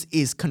conscience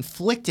is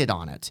conflicted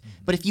on it.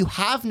 But if you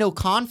have no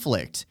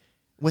conflict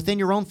within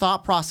your own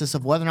thought process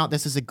of whether or not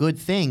this is a good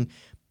thing,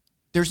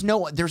 there's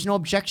no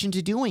objection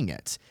to doing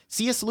it.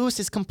 C.S. Lewis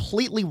is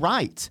completely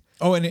right.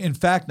 Oh, and in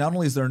fact, not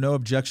only is there no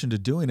objection to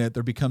doing it,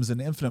 there becomes an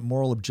infinite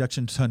moral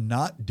objection to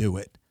not do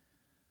it.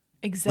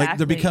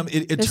 Exactly. Like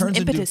it turns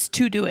an impetus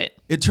to do it.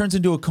 It turns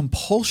into a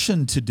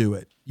compulsion to do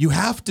it. You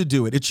have to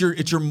do it. It's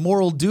your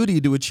moral duty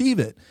to achieve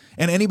it.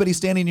 And anybody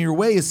standing in your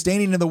way is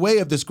standing in the way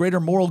of this greater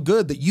moral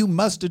good that you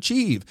must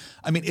achieve.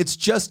 I mean, it's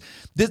just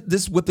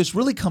this. What this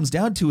really comes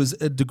down to is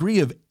a degree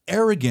of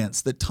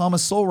arrogance that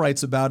Thomas Sowell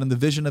writes about in The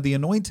Vision of the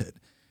Anointed.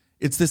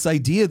 It's this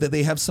idea that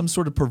they have some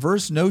sort of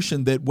perverse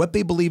notion that what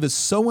they believe is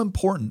so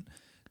important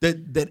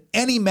that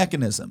any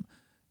mechanism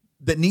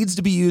that needs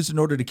to be used in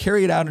order to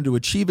carry it out and to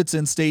achieve its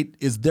end state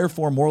is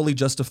therefore morally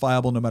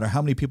justifiable, no matter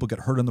how many people get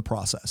hurt in the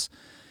process.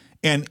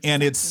 And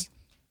it's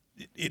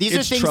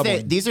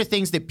troubling. These are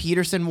things that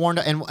Peterson warned,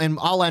 and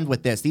I'll end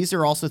with this. These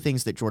are also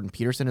things that Jordan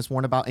Peterson has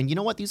warned about, and you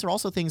know what? These are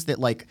also things that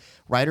like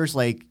writers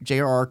like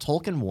J.R.R.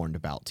 Tolkien warned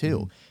about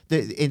too.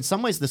 In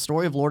some ways, the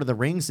story of Lord of the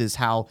Rings is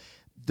how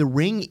the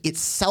ring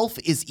itself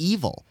is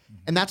evil.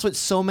 And that's what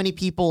so many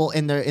people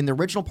in the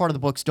original part of the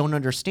books don't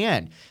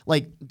understand.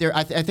 Like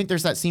I think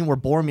there's that scene where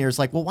Boromir's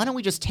like, well, why don't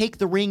we just take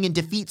the ring and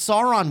defeat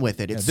Sauron with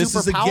it? It's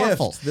super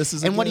powerful.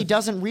 And what he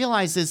doesn't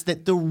realize is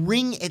that the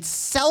ring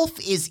itself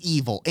is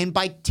evil. And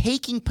by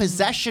taking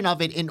possession of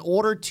it in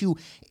order to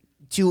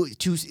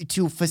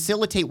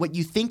facilitate what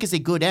you think is a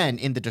good end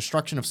in the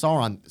destruction of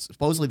Sauron,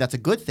 supposedly that's a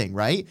good thing,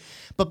 right?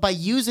 But by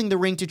using the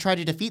ring to try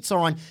to defeat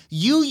Sauron,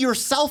 you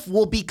yourself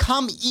will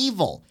become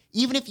evil,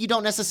 even if you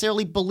don't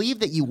necessarily believe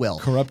that you will.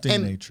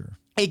 Corrupting nature.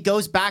 It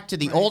goes back to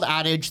the old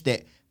adage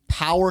that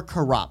power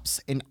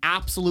corrupts, and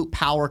absolute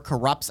power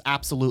corrupts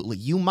absolutely.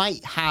 You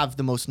might have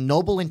the most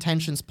noble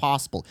intentions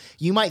possible.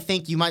 You might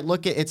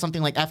look at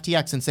something like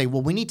FTX and say,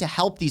 well, we need to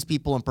help these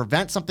people and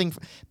prevent something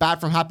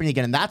bad from happening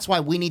again. And that's why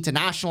we need to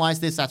nationalize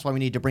this. That's why we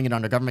need to bring it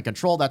under government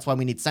control. That's why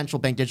we need central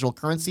bank digital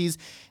currencies.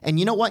 And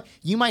you know what?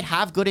 You might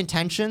have good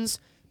intentions,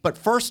 but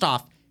first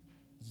off,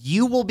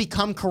 you will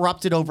become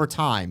corrupted over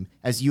time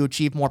as you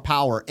achieve more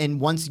power.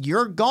 And once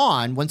you're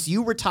gone, once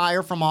you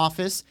retire from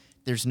office,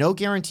 there's no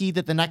guarantee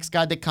that the next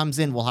guy that comes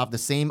in will have the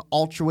same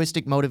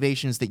altruistic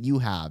motivations that you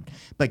have.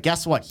 But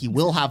guess what? He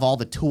will have all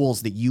the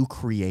tools that you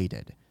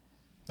created.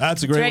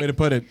 That's a great way to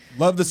put it.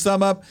 Love the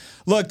sum up.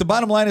 Look, the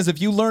bottom line is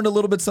if you learned a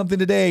little bit something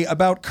today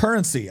about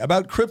currency,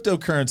 about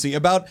cryptocurrency,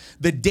 about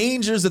the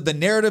dangers of the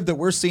narrative that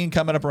we're seeing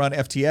coming up around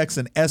FTX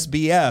and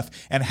SBF,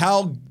 and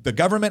how the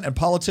government and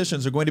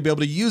politicians are going to be able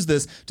to use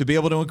this to be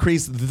able to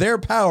increase their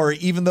power,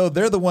 even though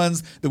they're the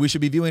ones that we should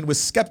be viewing with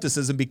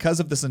skepticism because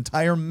of this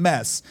entire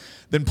mess,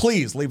 then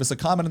please leave us a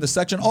comment in the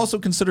section. Also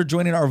consider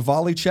joining our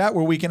Volley chat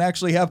where we can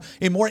actually have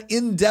a more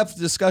in-depth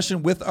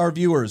discussion with our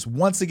viewers.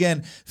 Once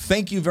again,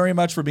 thank you very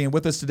much for being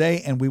with us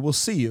today, and we will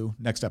see you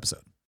next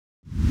episode.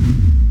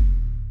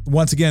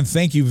 Once again,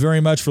 thank you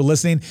very much for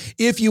listening.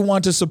 If you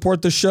want to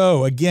support the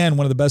show, again,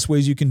 one of the best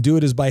ways you can do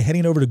it is by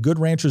heading over to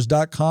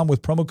goodranchers.com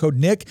with promo code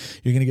Nick.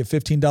 You're going to get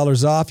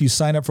 $15 off. You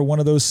sign up for one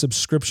of those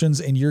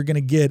subscriptions and you're going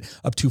to get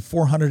up to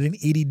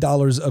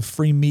 $480 of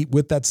free meat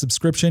with that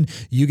subscription.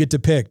 You get to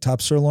pick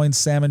top sirloin,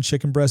 salmon,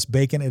 chicken breast,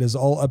 bacon. It is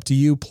all up to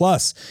you.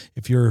 Plus,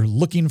 if you're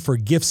looking for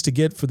gifts to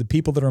get for the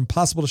people that are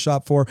impossible to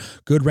shop for,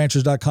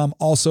 goodranchers.com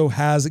also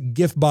has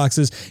gift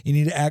boxes. You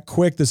need to act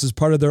quick. This is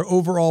part of their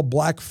overall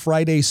Black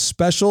Friday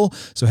special.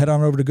 So head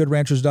on over to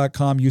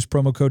goodranchers.com, use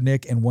promo code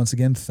Nick, and once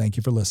again, thank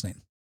you for listening.